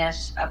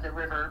steepness of the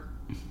river,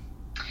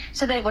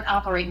 so they would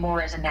operate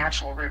more as a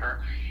natural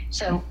river.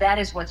 So that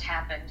is what's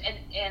happened.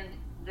 And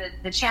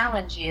the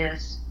challenge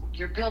is,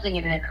 you're building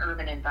it in an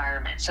urban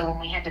environment. So when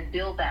we had to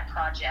build that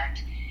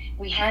project,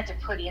 we had to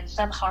put in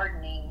some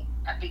hardening.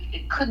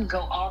 It couldn't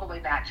go all the way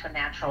back to a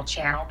natural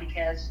channel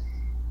because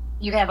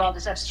you have all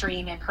this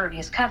upstream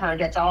impervious cover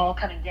that's all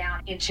coming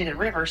down into the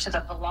river. So the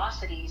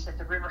velocities that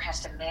the river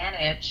has to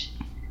manage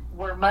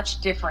were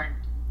much different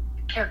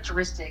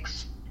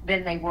characteristics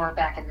than they were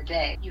back in the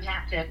day. You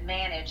have to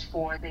manage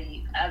for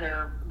the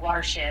other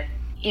watershed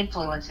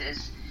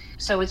influences.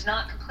 So it's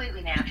not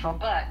completely natural,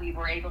 but we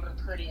were able to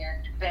put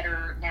in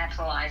better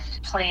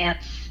naturalized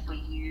plants. We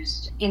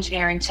used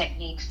engineering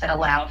techniques that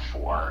allowed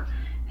for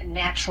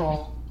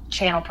natural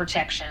channel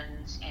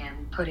protections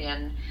and put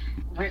in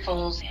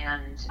riffles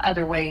and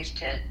other ways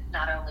to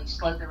not only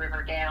slow the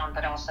river down,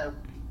 but also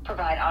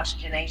provide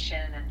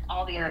oxygenation and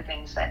all the other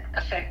things that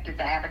affected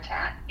the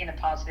habitat in a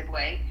positive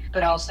way,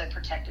 but also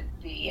protected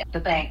the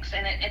banks.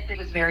 And it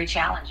was very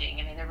challenging.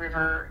 I mean, the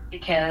river,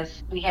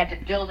 because we had to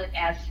build it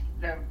as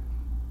the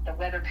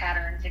weather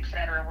patterns, et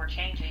cetera, were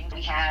changing.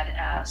 We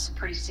had some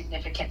pretty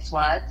significant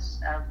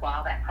floods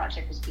while that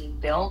project was being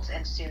built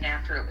and soon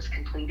after it was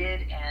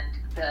completed, and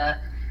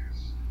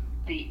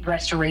the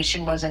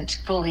restoration wasn't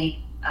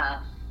fully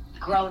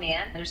grown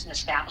in. There's an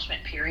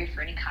establishment period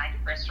for any kind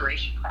of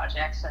restoration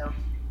project. So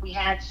we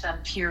had some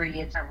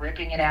periods of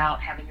ripping it out,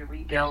 having to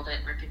rebuild it,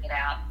 ripping it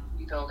out,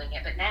 rebuilding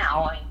it. But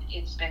now, I mean,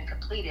 it's been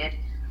completed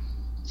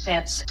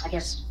since, I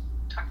guess,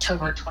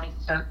 October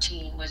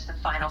 2013 was the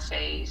final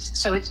phase.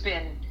 So it's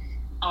been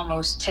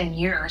almost 10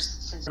 years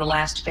since the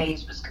last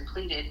phase was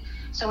completed.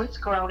 So it's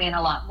grown in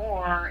a lot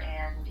more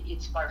and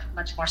it's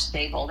much more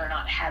stable. They're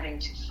not having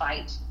to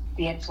fight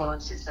the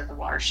influences of the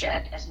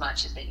watershed as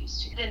much as they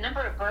used to. The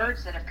number of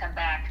birds that have come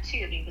back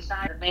too, I mean,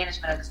 besides the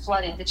management of the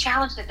flooding, the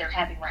challenge that they're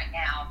having right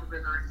now, the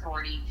River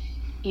Authority,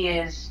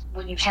 is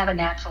when you have a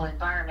natural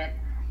environment,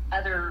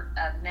 other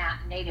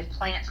native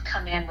plants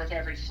come in with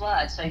every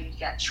flood. So you've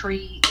got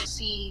tree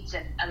seeds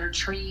and other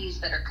trees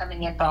that are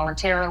coming in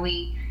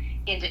voluntarily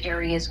into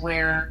areas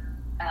where,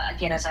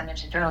 again, as I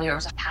mentioned earlier, it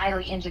was a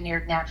highly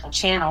engineered natural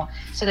channel.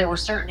 So there were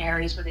certain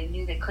areas where they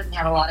knew they couldn't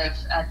have a lot of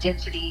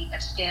density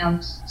of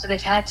stems. So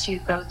they've had to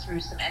go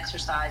through some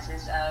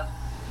exercises of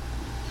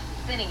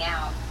thinning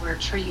out where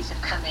trees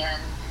have come in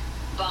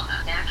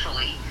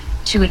naturally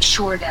to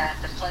ensure that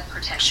the flood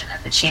protection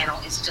of the channel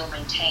is still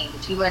maintained.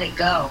 If you let it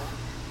go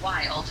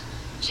wild,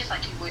 just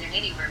like you would in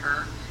any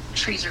river,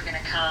 trees are going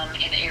to come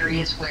in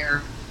areas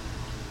where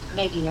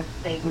maybe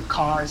they would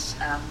cause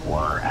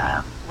more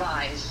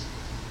rise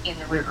in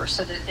the river.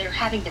 So that they're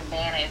having to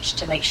manage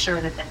to make sure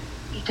that the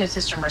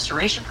ecosystem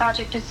restoration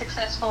project is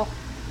successful,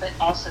 but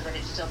also that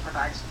it still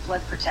provides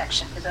flood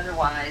protection, because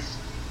otherwise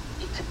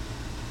it could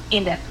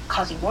end up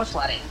causing more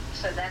flooding.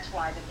 So that's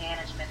why the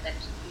management that,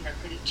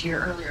 to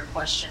your earlier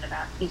question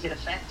about is it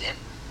effective?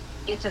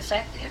 It's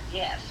effective,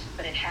 yes,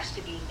 but it has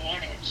to be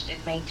managed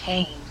and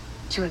maintained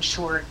to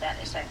ensure that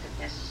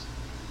effectiveness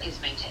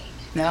is maintained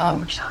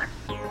over time.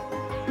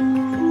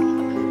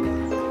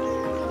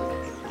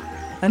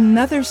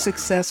 Another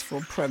successful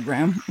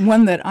program,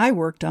 one that I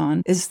worked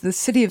on, is the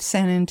City of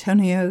San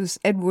Antonio's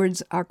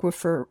Edwards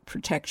Aquifer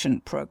Protection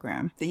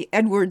Program. The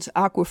Edwards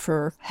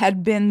Aquifer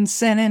had been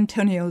San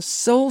Antonio's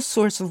sole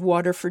source of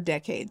water for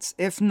decades,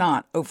 if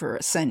not over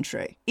a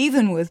century.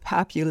 Even with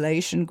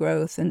population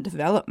growth and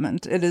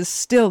development, it is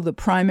still the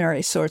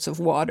primary source of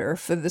water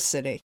for the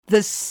city.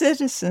 The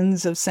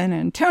citizens of San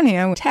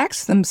Antonio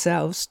taxed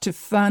themselves to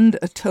fund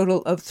a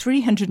total of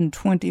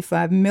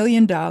 $325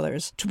 million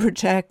to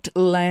protect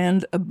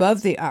land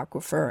above the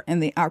aquifer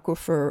and the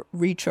aquifer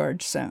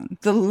recharge zone.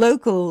 The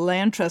local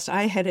land trust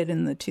I headed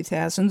in the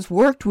 2000s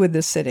worked with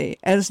the city,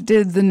 as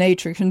did the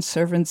Nature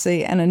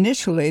Conservancy and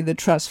initially the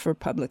Trust for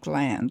Public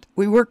Land.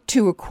 We worked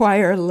to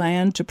acquire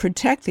land to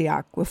protect the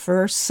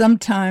aquifer,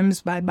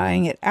 sometimes by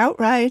buying it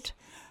outright,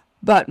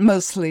 but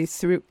mostly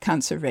through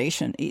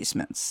conservation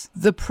easements.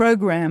 The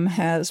program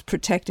has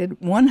protected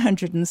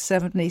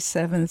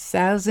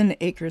 177,000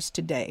 acres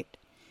to date.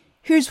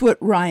 Here's what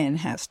Ryan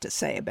has to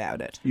say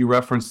about it. You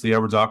referenced the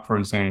Edwards Aquifer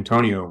in San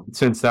Antonio.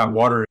 Since that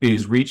water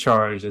is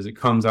recharged as it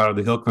comes out of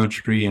the hill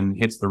country and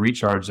hits the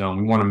recharge zone,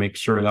 we want to make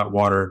sure that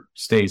water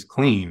stays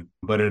clean.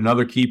 But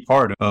another key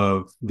part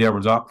of the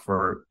Edwards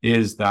Aquifer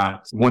is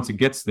that once it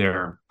gets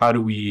there, how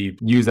do we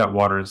use that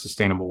water in a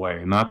sustainable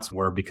way? And that's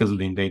where, because of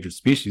the endangered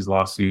species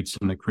lawsuits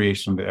and the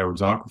creation of the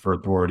Edwards Aquifer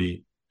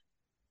Authority,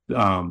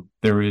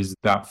 there is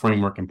that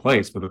framework in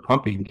place with a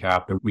pumping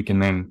cap that we can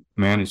then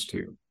manage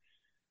to.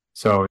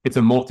 So it's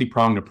a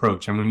multi-pronged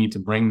approach, and we need to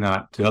bring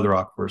that to other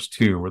aquifers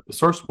too, where the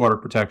source water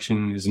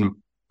protection is in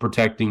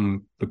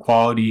protecting the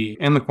quality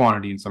and the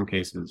quantity in some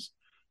cases,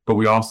 but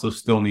we also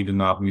still need to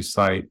not lose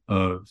sight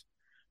of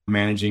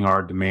managing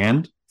our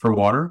demand for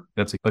water.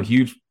 That's a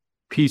huge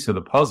piece of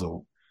the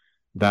puzzle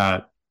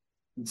that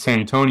San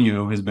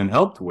Antonio has been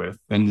helped with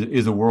and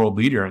is a world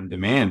leader in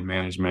demand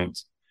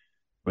management,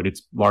 but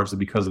it's largely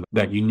because of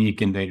that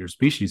unique endangered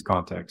species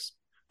context.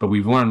 But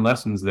we've learned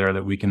lessons there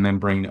that we can then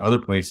bring to other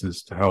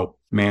places to help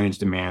manage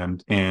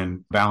demand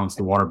and balance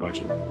the water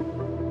budget.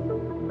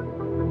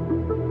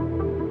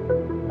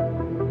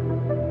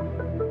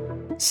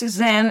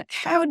 Suzanne,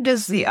 how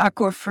does the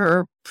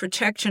Aquifer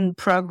Protection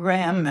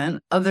Program and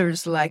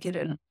others like it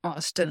in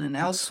Austin and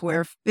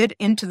elsewhere fit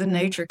into the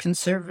Nature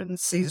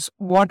Conservancy's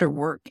water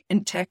work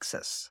in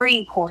Texas? Very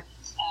important.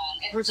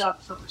 Edwards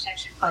Aquifer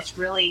Protection Project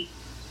really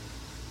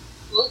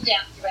looked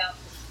out throughout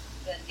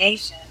the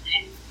nation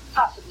and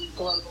possibly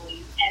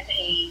globally as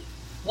a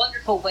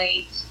wonderful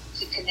way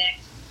to connect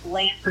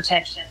land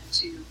protection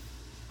to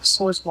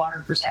source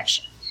water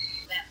protection.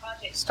 That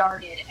project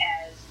started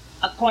as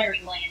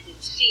acquiring land in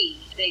sea.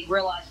 They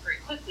realized very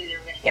quickly they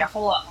were going to get a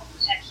whole lot more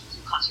protection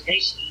through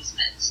conservation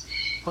easements.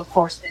 Of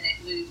course, then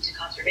it moved to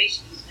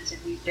conservation easements,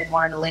 and we've been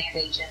one of the land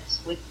agents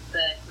with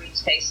the green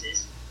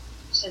spaces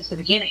since the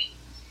beginning.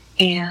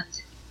 And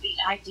the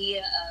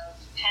idea of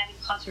having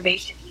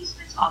conservation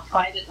easements on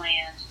private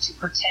land to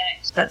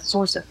protect the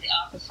source of the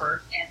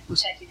aquifer and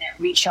protecting that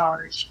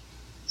recharge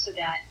so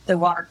that the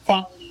water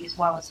quality as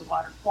well as the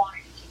water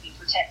quantity can be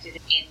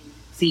protected in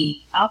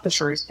the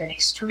aquifer has been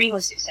extremely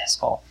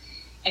successful.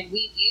 And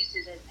we've used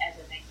it as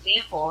an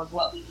example of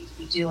what we need to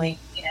be doing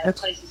in other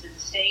places in the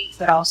States,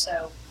 but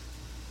also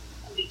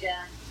can be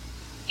done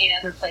in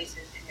other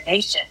places in the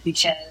nation,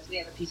 because we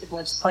have a piece of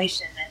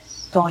legislation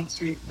that's going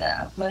through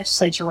the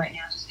legislature right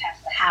now, just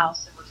passed the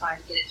House, and we're trying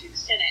to get it through the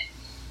Senate,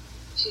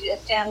 to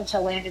establish a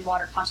land and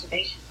water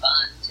conservation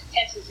fund.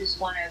 Texas is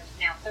one of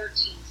now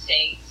 13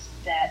 states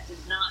that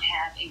does not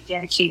have a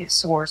dedicated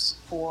source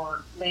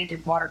for land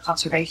and water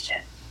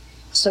conservation.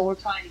 So we're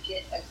trying to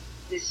get a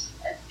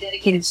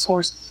dedicated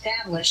source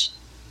established,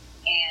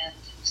 and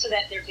so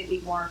that there can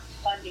be more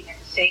funding at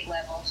the state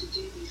level to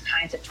do these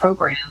kinds of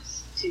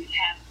programs to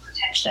have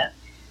protection.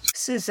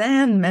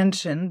 Suzanne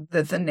mentioned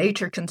that the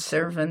Nature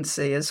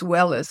Conservancy, as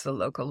well as the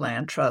local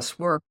land trust,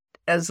 worked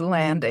as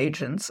land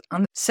agents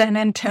on San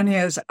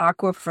Antonio's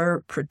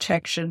Aquifer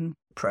Protection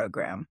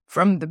Program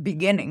from the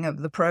beginning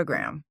of the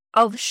program.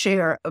 I'll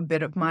share a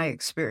bit of my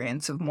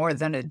experience of more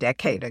than a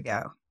decade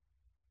ago.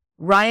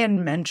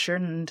 Ryan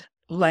mentioned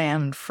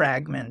land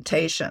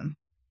fragmentation.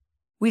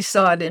 We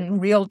saw it in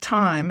real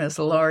time as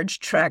large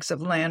tracts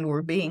of land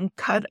were being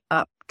cut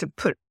up to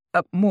put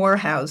up more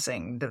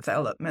housing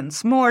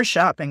developments, more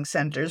shopping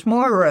centers,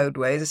 more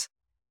roadways.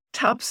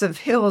 Tops of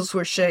hills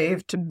were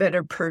shaved to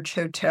better perch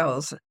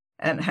hotels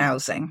and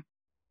housing.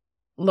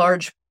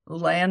 Large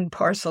land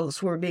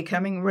parcels were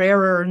becoming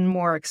rarer and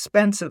more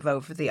expensive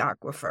over the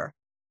aquifer.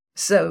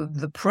 So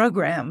the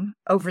program,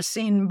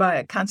 overseen by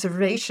a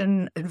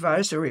conservation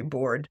advisory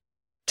board,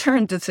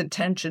 turned its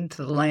attention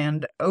to the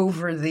land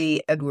over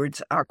the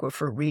Edwards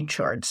Aquifer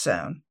Recharge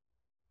Zone.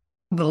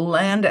 The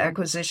land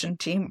acquisition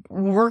team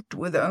worked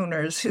with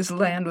owners whose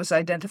land was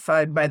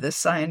identified by the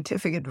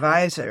scientific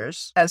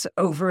advisors as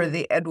over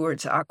the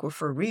Edwards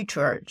Aquifer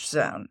Recharge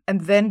Zone,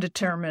 and then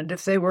determined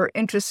if they were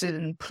interested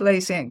in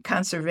placing a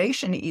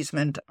conservation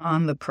easement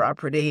on the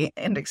property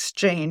in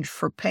exchange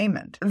for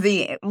payment.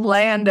 The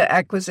land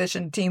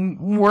acquisition team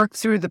worked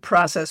through the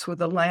process with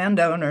the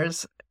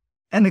landowners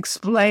and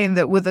explained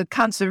that with a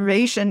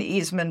conservation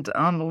easement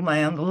on the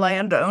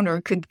landowner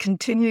could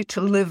continue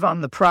to live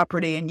on the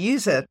property and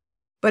use it,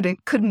 but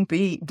it couldn't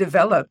be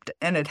developed,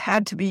 and it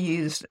had to be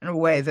used in a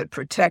way that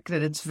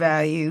protected its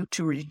value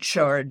to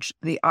recharge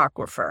the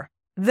aquifer.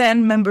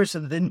 Then members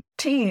of the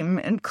team,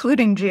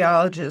 including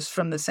geologists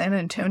from the San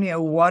Antonio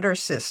water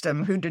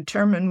system who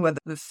determined whether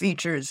the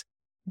features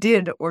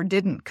did or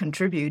didn't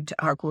contribute to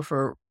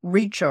aquifer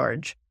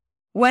recharge,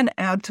 went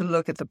out to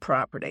look at the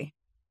property.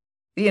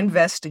 The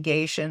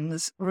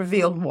investigations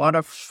revealed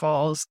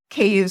waterfalls,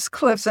 caves,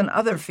 cliffs, and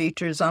other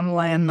features on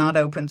land not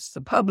open to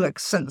the public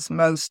since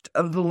most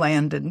of the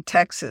land in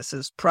Texas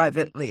is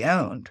privately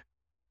owned.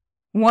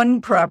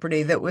 One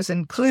property that was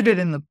included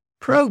in the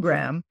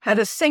program had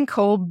a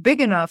sinkhole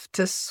big enough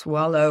to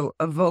swallow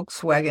a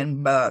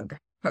Volkswagen Bug,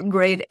 a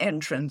great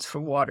entrance for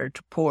water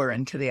to pour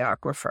into the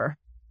aquifer.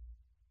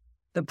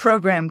 The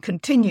program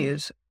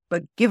continues,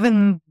 but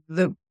given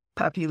the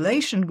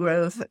population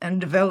growth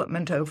and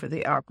development over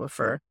the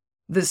aquifer,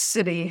 the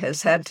city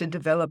has had to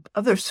develop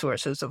other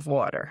sources of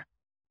water.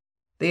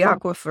 The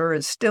aquifer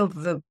is still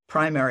the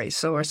primary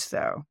source,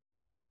 though.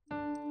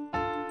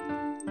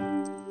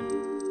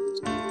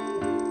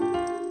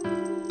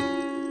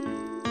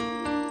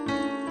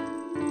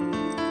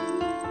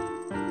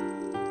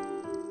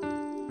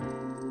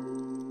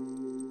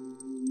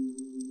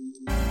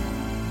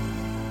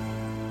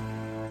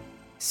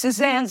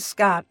 Suzanne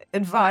Scott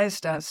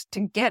advised us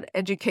to get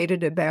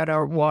educated about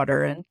our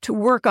water and to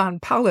work on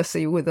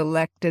policy with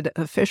elected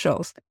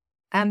officials.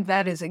 And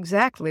that is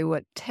exactly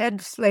what Ted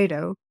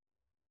Flato,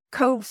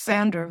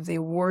 co-founder of the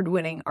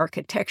award-winning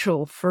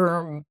architectural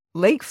firm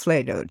Lake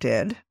Flato,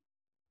 did.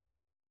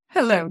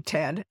 Hello,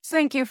 Ted.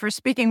 Thank you for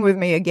speaking with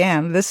me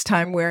again, this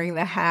time wearing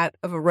the hat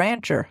of a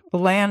rancher, a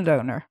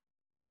landowner.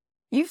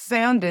 You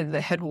founded the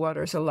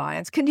Headwaters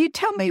Alliance. Can you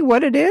tell me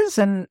what it is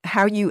and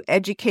how you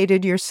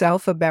educated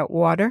yourself about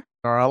water?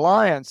 Our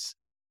alliance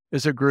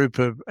is a group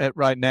of,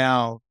 right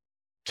now,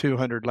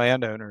 200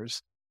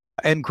 landowners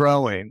and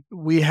growing.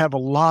 We have a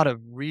lot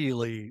of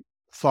really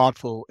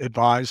thoughtful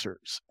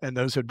advisors, and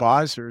those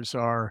advisors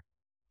are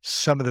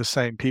some of the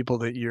same people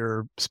that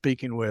you're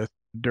speaking with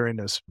during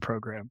this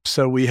program.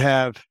 So we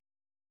have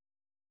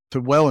a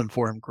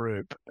well-informed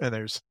group, and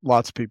there's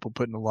lots of people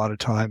putting a lot of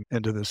time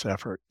into this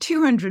effort.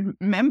 200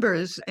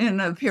 members in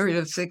a period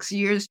of 6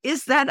 years.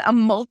 Is that a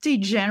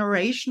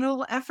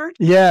multi-generational effort?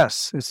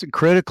 Yes, it's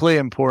critically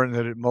important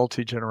that it's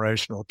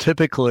multi-generational.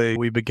 Typically,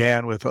 we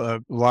began with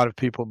a lot of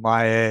people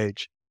my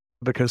age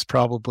because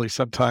probably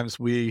sometimes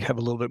we have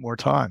a little bit more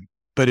time.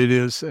 But it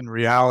is, in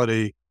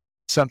reality,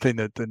 something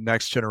that the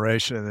next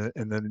generation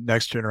and the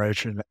next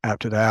generation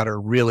after that are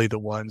really the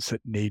ones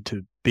that need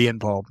to be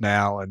involved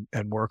now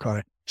and work on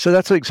it. So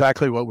that's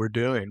exactly what we're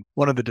doing.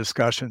 One of the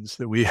discussions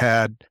that we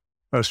had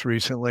most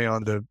recently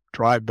on the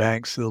drive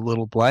banks of the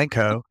Little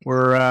Blanco,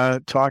 we're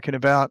talking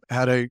about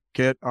how to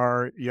get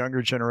our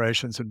younger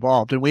generations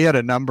involved. And we had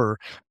a number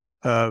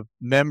of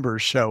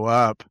members show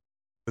up.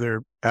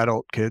 Their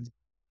adult kids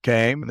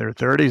came in their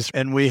 30s,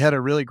 and we had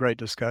a really great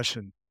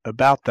discussion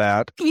about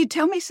that. Can you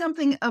tell me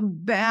something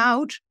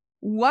about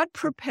what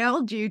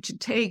propelled you to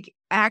take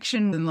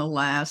action in the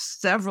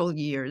last several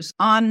years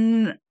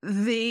on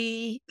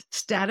the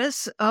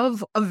status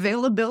of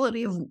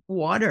availability of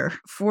water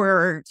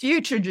for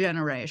future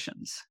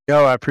generations?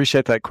 Oh, I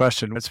appreciate that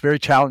question. It's very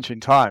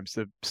challenging times.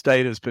 The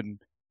state has been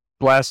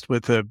blessed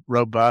with a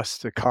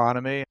robust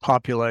economy.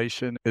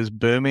 Population is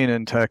booming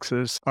in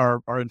Texas.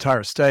 Our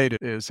entire state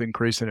is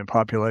increasing in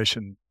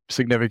population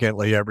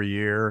significantly every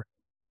year.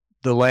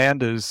 The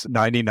land is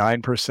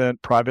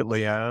 99%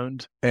 privately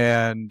owned,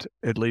 and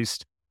at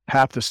least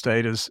half the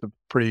state is a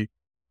pretty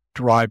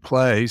dry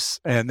place.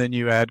 And then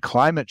you add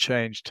climate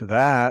change to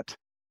that.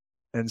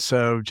 And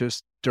so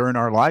just during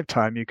our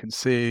lifetime, you can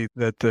see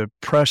that the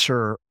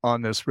pressure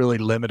on this really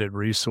limited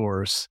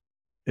resource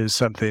is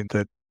something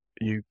that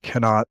you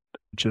cannot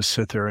just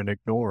sit there and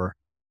ignore.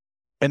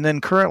 And then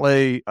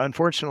currently,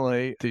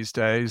 unfortunately, these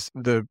days,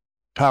 the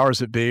powers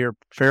that be are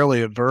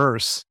fairly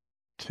averse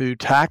to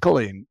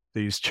tackling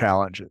these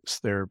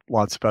challenges. There are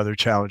lots of other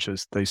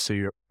challenges they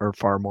see are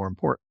far more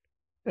important.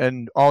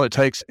 And all it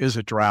takes is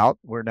a drought.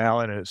 We're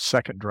now in a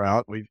second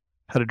drought. We've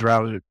had a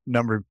drought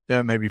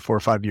maybe 4 or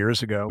 5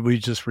 years ago. We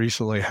just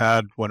recently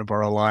had one of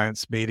our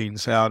alliance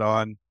meetings out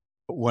on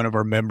one of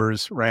our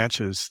members'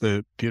 ranches,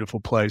 the beautiful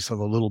place on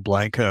the Little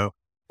Blanco.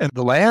 And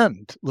the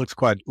land looks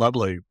quite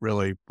lovely,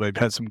 really. We've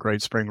had some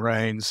great spring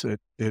rains.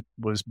 It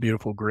was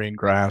beautiful green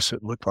grass.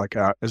 It looked like,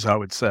 as I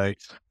would say,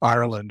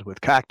 Ireland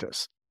with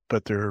cactus.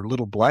 But their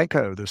little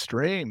Blanco, the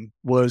stream,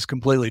 was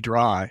completely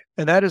dry.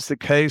 And that is the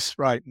case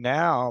right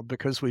now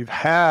because we've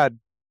had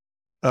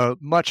a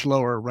much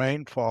lower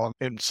rainfall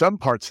in some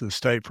parts of the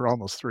state for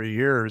almost 3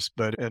 years,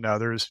 but in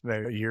others,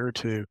 maybe a year or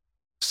two.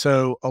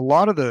 So a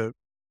lot of the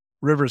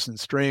rivers and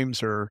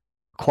streams are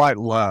quite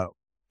low.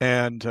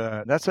 And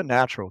that's a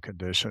natural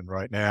condition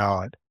right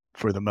now.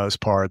 For the most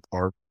part,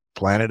 our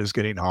planet is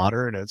getting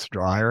hotter and it's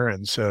drier.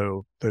 And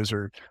so those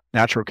are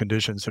natural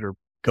conditions that are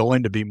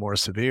going to be more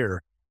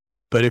severe.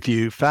 But if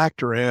you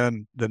factor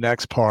in the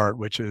next part,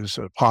 which is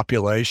a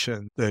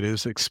population that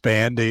is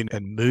expanding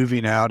and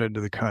moving out into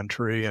the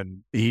country,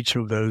 and each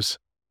of those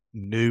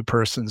new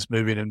persons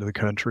moving into the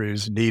country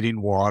is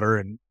needing water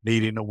and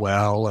needing a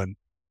well. And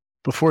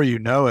before you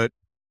know it,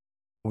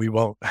 we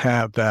won't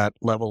have that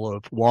level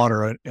of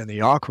water in the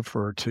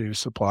aquifer to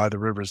supply the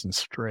rivers and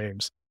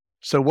streams.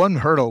 So one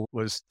hurdle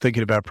was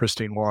thinking about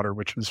pristine water,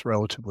 which was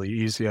relatively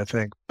easy, I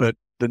think. But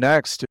the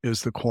next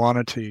is the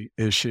quantity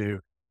issue.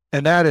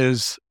 And that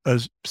is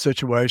a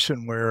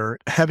situation where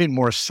having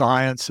more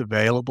science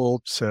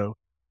available so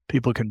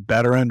people can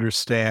better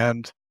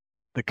understand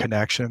the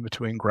connection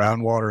between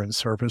groundwater and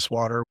surface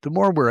water, the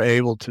more we're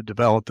able to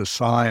develop the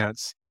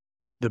science,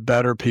 the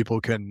better people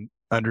can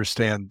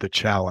understand the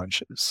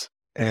challenges.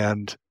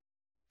 And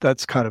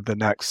that's kind of the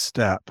next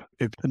step.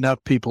 If enough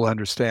people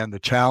understand the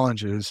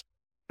challenges,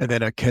 and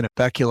then it can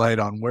speculate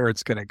on where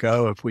it's going to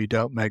go if we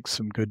don't make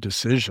some good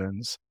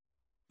decisions.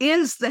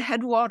 Is the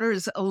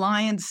Headwaters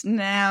Alliance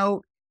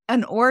now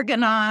an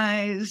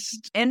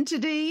organized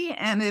entity?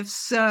 And if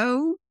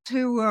so,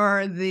 who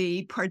are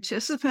the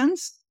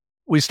participants?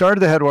 We started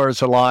the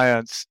Headwaters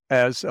Alliance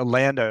as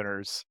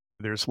landowners.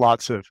 There's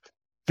lots of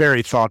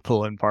very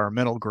thoughtful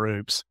environmental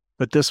groups,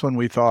 but this one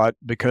we thought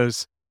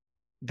because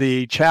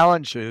the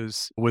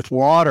challenges with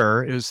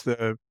water is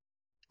the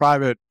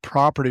private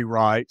property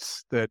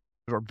rights that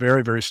are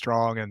very, very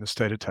strong in the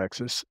state of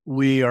Texas.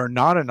 We are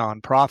not a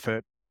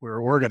nonprofit.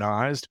 We're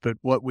organized, but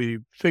what we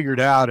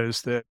figured out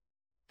is that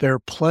there are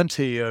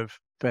plenty of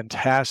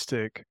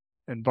fantastic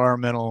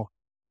environmental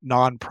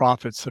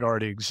nonprofits that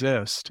already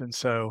exist. And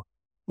so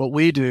what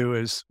we do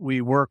is we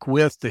work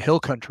with the Hill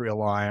Country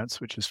Alliance,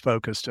 which is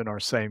focused in our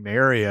same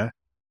area.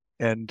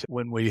 And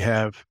when we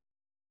have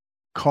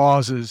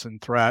causes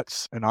and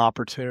threats and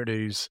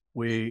opportunities,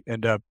 we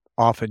end up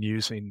often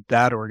using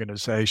that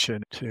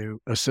organization to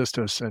assist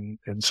us in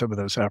some of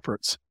those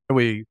efforts.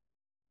 We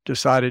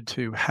decided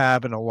to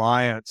have an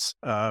alliance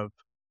of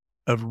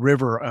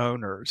river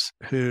owners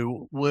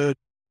who would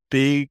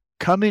be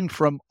coming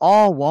from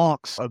all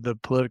walks of the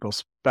political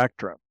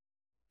spectrum.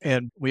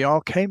 And we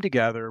all came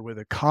together with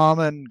a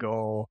common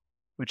goal,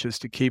 which is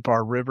to keep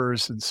our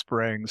rivers and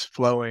springs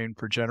flowing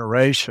for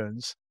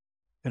generations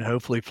and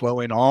hopefully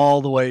flowing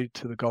all the way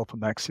to the Gulf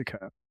of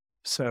Mexico.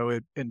 So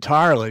it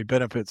entirely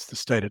benefits the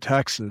state of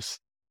Texas.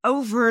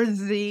 Over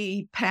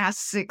the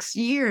past 6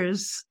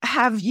 years,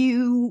 have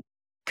you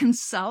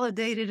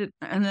consolidated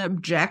an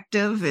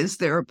objective? Is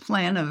there a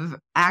plan of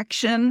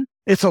action?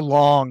 It's a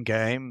long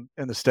game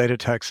in the state of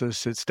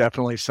Texas. It's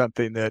definitely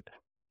something that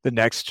the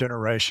next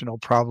generation will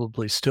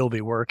probably still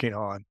be working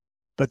on.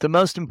 But the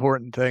most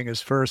important thing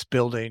is first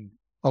building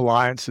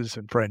alliances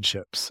and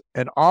friendships.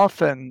 And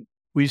often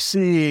we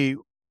see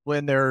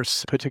when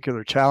there's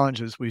particular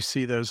challenges, we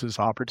see those as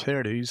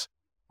opportunities.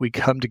 We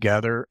come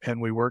together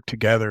and we work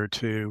together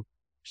to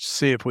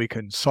see if we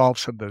can solve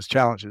some of those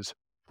challenges.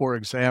 For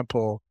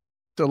example,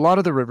 a lot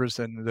of the rivers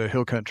in the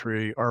Hill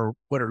Country are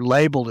what are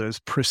labeled as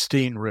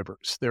pristine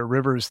rivers. They're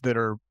rivers that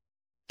are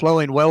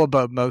flowing well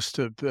above most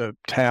of the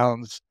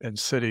towns and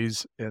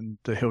cities in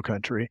the Hill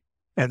Country.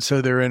 And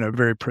so they're in a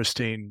very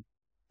pristine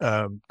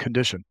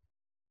condition.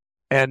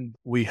 And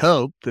we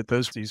hope that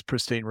these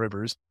pristine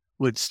rivers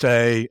would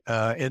stay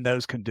in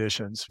those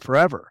conditions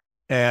forever.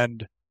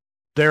 And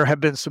there have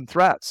been some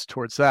threats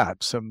towards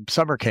that. Some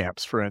summer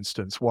camps, for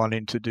instance,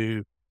 wanting to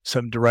do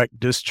some direct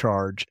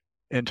discharge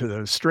into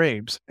those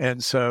streams.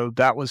 And so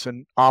that was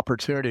an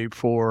opportunity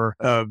for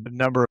a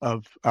number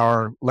of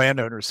our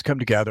landowners to come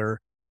together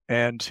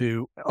and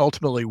to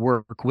ultimately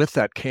work with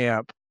that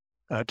camp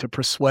to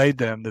persuade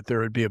them that there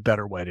would be a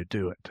better way to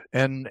do it.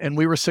 And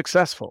we were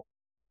successful.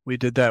 We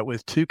did that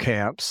with 2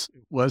 camps.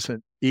 It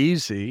wasn't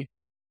easy,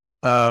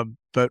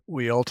 but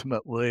we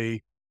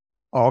ultimately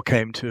all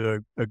came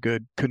to a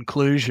good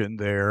conclusion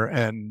there,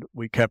 and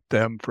we kept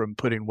them from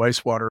putting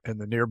wastewater in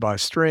the nearby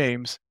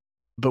streams.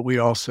 But we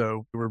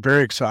also were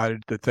very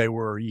excited that they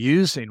were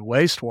using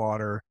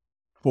wastewater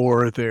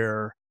for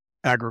their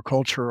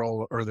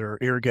agricultural or their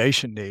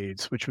irrigation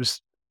needs, which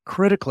was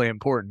critically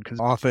important because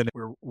often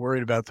we're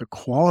worried about the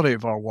quality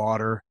of our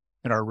water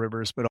in our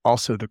rivers, but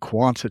also the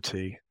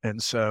quantity.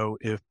 And so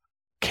if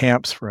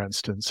camps, for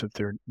instance, if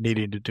they're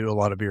needing to do a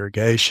lot of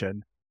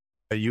irrigation,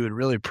 you would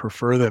really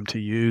prefer them to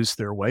use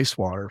their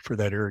wastewater for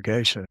that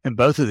irrigation. In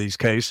both of these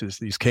cases,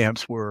 these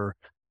camps were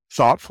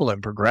thoughtful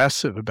and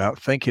progressive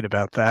about thinking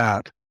about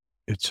that.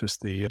 It's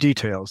just the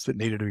details that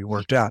needed to be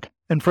worked out.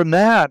 And from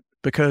that,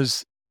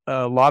 because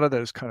a lot of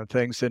those kind of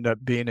things end up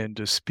being in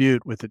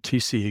dispute with the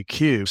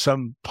TCEQ,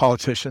 some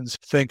politicians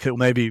think that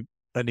maybe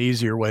an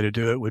easier way to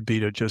do it would be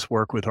to just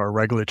work with our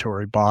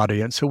regulatory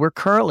body. And so we're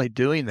currently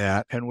doing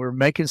that, and we're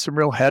making some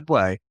real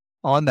headway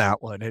on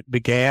that one. It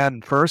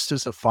began first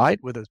as a fight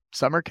with a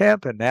summer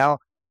camp, and now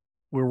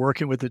we're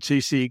working with the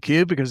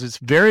TCEQ because it's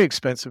very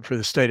expensive for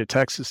the state of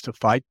Texas to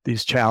fight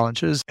these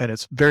challenges, and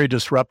it's very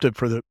disruptive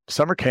for the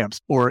summer camps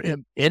or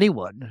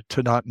anyone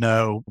to not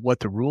know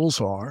what the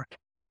rules are.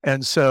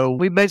 And so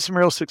we've made some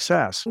real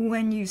success.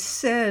 When you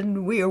said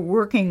we are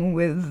working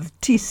with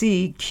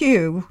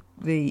TCEQ,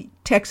 the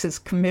Texas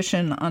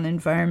Commission on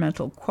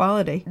Environmental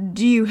Quality,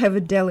 do you have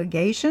a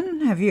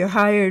delegation? Have you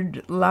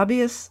hired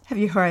lobbyists? Have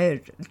you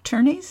hired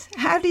attorneys?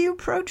 How do you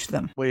approach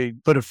them? We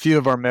put a few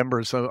of our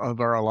members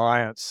of our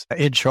alliance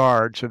in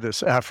charge of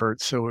this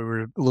effort, so we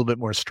were a little bit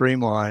more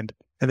streamlined.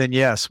 And then,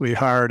 yes, we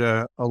hired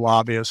a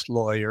lobbyist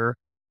lawyer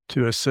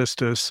to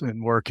assist us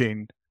in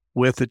working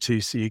with the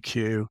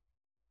TCEQ.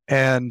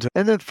 And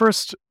in the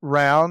first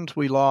round,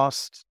 we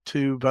lost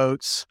 2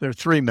 votes. There are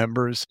 3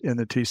 members in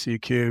the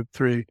TCEQ,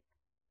 3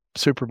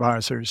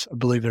 supervisors, I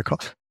believe they're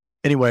called.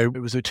 Anyway, it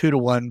was a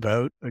 2-1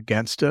 vote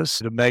against us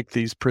to make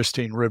these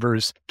pristine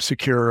rivers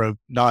secure of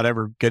not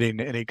ever getting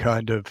any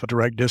kind of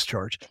direct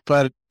discharge.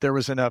 But there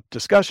was enough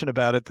discussion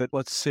about it that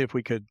let's see if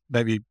we could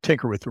maybe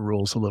tinker with the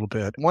rules a little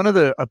bit. One of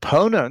the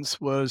opponents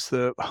was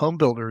the Home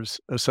Builders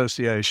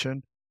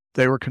Association.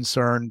 They were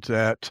concerned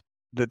that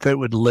they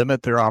would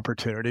limit their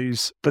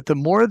opportunities. But the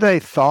more they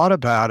thought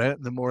about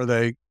it, the more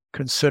they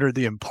considered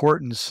the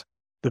importance,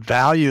 the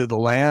value of the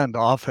land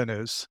often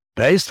is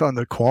based on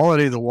the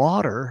quality of the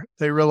water,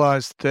 they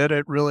realized that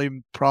it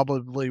really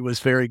probably was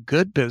very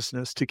good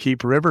business to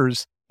keep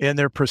rivers in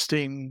their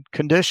pristine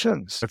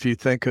conditions. If you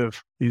think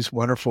of these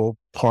wonderful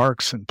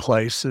parks and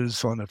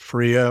places on the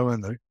Frio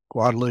and the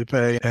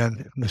Guadalupe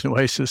and the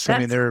Nueces,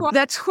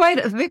 that's quite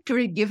a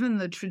victory given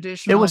the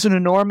traditional. It was an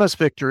enormous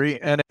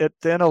victory, and it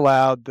then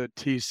allowed the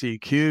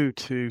TCEQ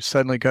to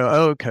suddenly go,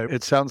 oh, okay,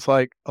 it sounds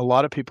like a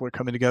lot of people are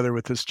coming together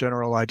with this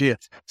general idea.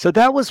 So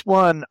that was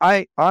one.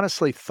 I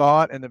honestly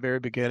thought in the very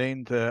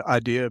beginning the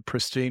idea of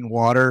pristine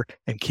water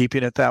and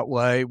keeping it that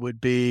way would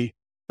be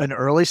an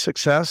early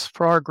success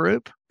for our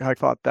group. I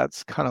thought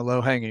that's kind of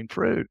low-hanging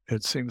fruit.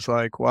 It seems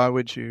like, why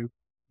would you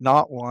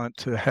not want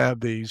to have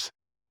these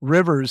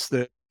rivers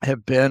that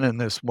have been in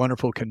this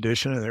wonderful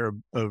condition? And there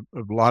are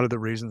a lot of the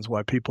reasons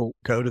why people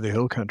go to the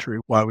hill country.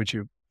 Why would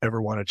you ever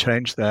want to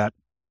change that?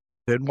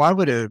 And why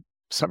would a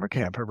summer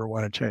camp ever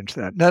want to change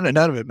that? None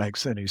of it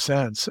makes any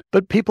sense.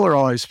 But people are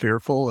always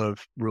fearful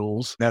of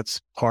rules.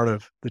 That's part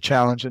of the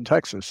challenge in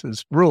Texas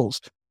is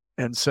rules.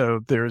 And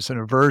so there's an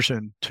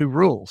aversion to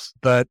rules.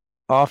 But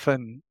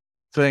often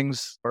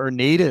things are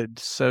needed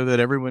so that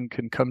everyone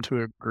can come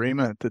to an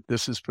agreement that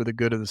this is for the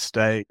good of the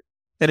state.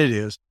 And it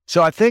is.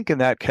 So I think in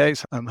that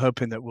case, I'm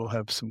hoping that we'll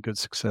have some good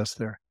success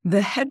there.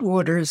 The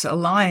Headwaters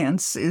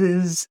Alliance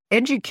is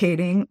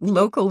educating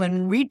local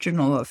and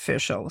regional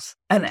officials,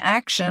 an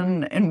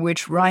action in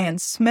which Ryan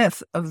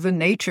Smith of the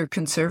Nature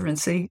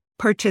Conservancy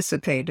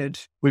participated.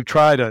 We've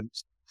tried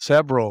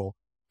several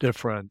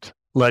different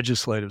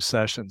legislative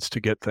sessions to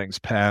get things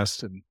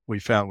passed, and we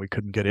found we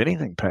couldn't get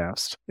anything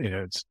passed.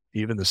 It's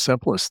even the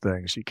simplest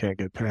things you can't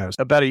get passed.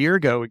 About a year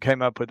ago, we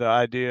came up with the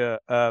idea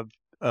of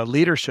a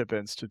leadership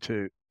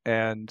institute.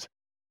 And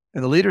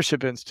in the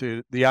Leadership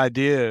Institute, the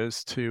idea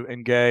is to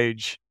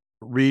engage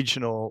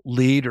regional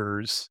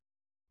leaders.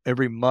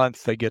 Every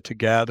month they get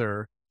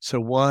together. So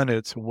one,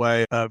 it's a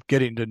way of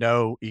getting to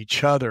know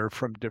each other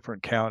from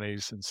different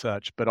counties and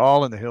such, but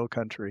all in the Hill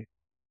Country.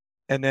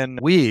 And then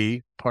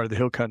we, part of the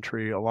Hill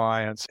Country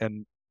Alliance,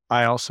 and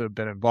I also have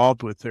been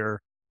involved with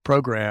their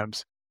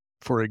programs.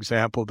 For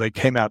example, they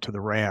came out to the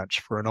ranch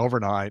for an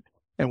overnight,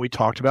 and we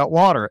talked about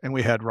water, and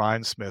we had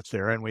Ryan Smith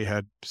there, and we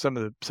had some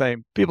of the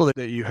same people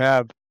that you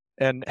have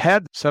and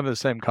had some of the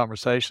same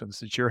conversations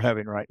that you're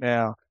having right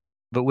now,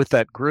 but with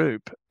that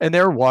group. And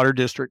there are water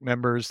district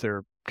members, there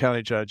are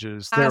county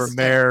judges, there are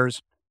mayors.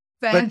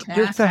 Fantastic. But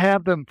just to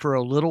have them for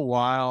a little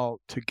while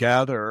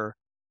together.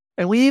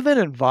 And we even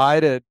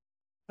invited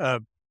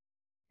a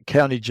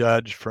county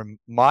judge from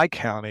my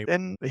county,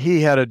 and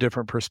he had a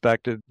different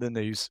perspective than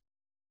these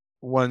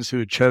ones who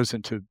had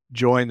chosen to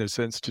join this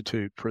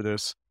institute for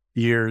this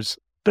years,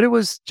 but it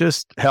was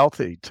just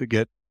healthy to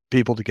get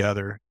people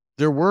together.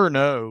 There were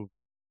no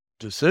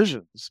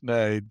decisions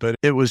made, but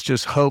it was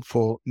just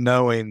hopeful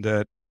knowing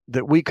that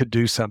we could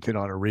do something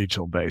on a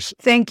regional basis.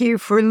 Thank you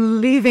for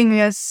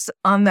leaving us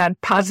on that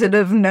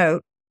positive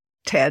note,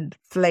 Ted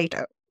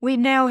Flato. We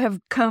now have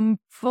come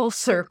full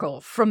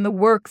circle from the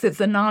work that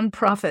the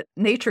nonprofit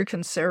Nature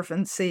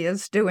Conservancy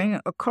is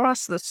doing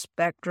across the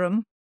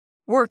spectrum,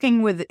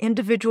 working with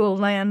individual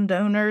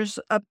landowners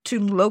up to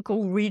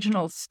local,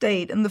 regional,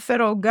 state, and the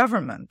federal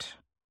government,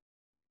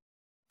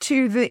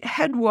 to the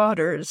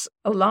Headwaters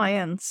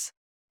Alliance,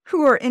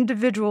 who are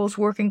individuals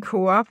working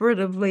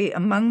cooperatively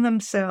among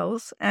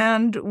themselves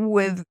and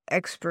with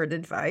expert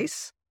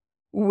advice,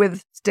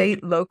 with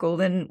state,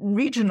 local, and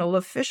regional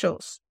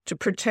officials to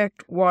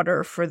protect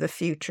water for the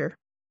future.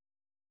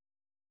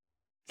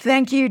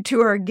 Thank you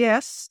to our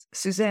guests,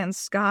 Suzanne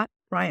Scott,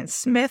 Ryan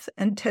Smith,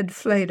 and Ted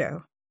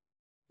Flato.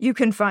 You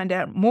can find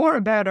out more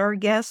about our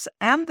guests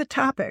and the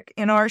topic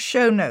in our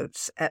show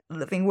notes at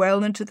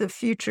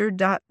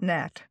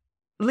livingwellintothefuture.net.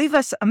 Leave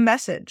us a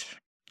message.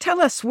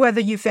 Tell us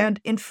whether you found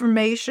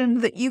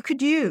information that you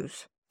could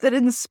use, that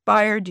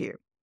inspired you.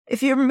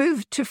 If you're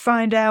moved to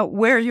find out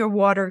where your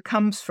water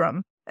comes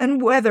from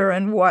and whether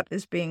and what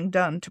is being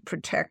done to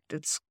protect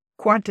its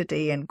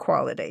quantity and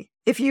quality.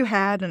 If you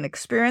had an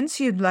experience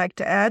you'd like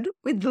to add,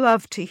 we'd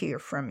love to hear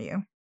from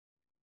you.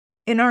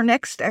 In our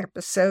next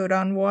episode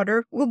on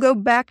water, we'll go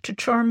back to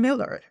Char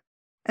Millard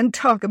and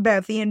talk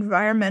about the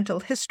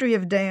environmental history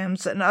of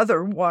dams and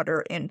other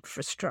water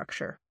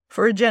infrastructure.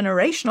 For a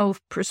generational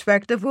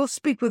perspective, we'll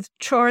speak with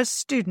Char's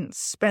student,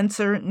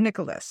 Spencer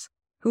Nicholas,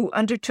 who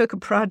undertook a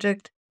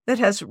project that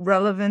has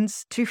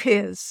relevance to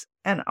his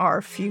and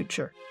our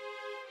future.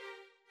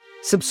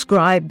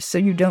 Subscribe so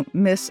you don't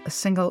miss a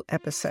single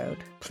episode.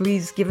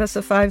 Please give us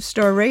a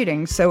 5-star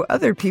rating so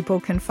other people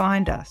can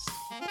find us.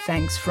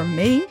 Thanks from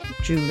me,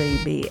 Julie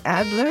B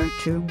Adler,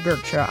 to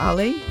Berkshire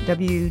Ollie,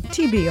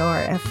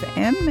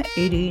 WTBR-FM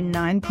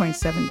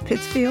 89.7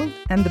 Pittsfield,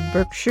 and the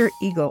Berkshire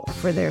Eagle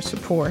for their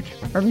support.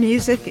 Our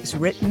music is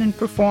written and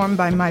performed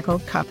by Michael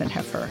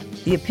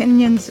Koppenheffer. The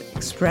opinions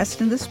expressed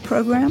in this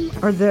program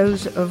are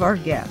those of our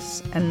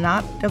guests and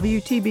not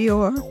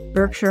WTBR,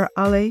 Berkshire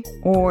Ollie,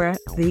 or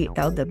the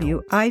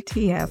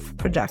LWITF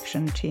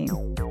production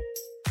team.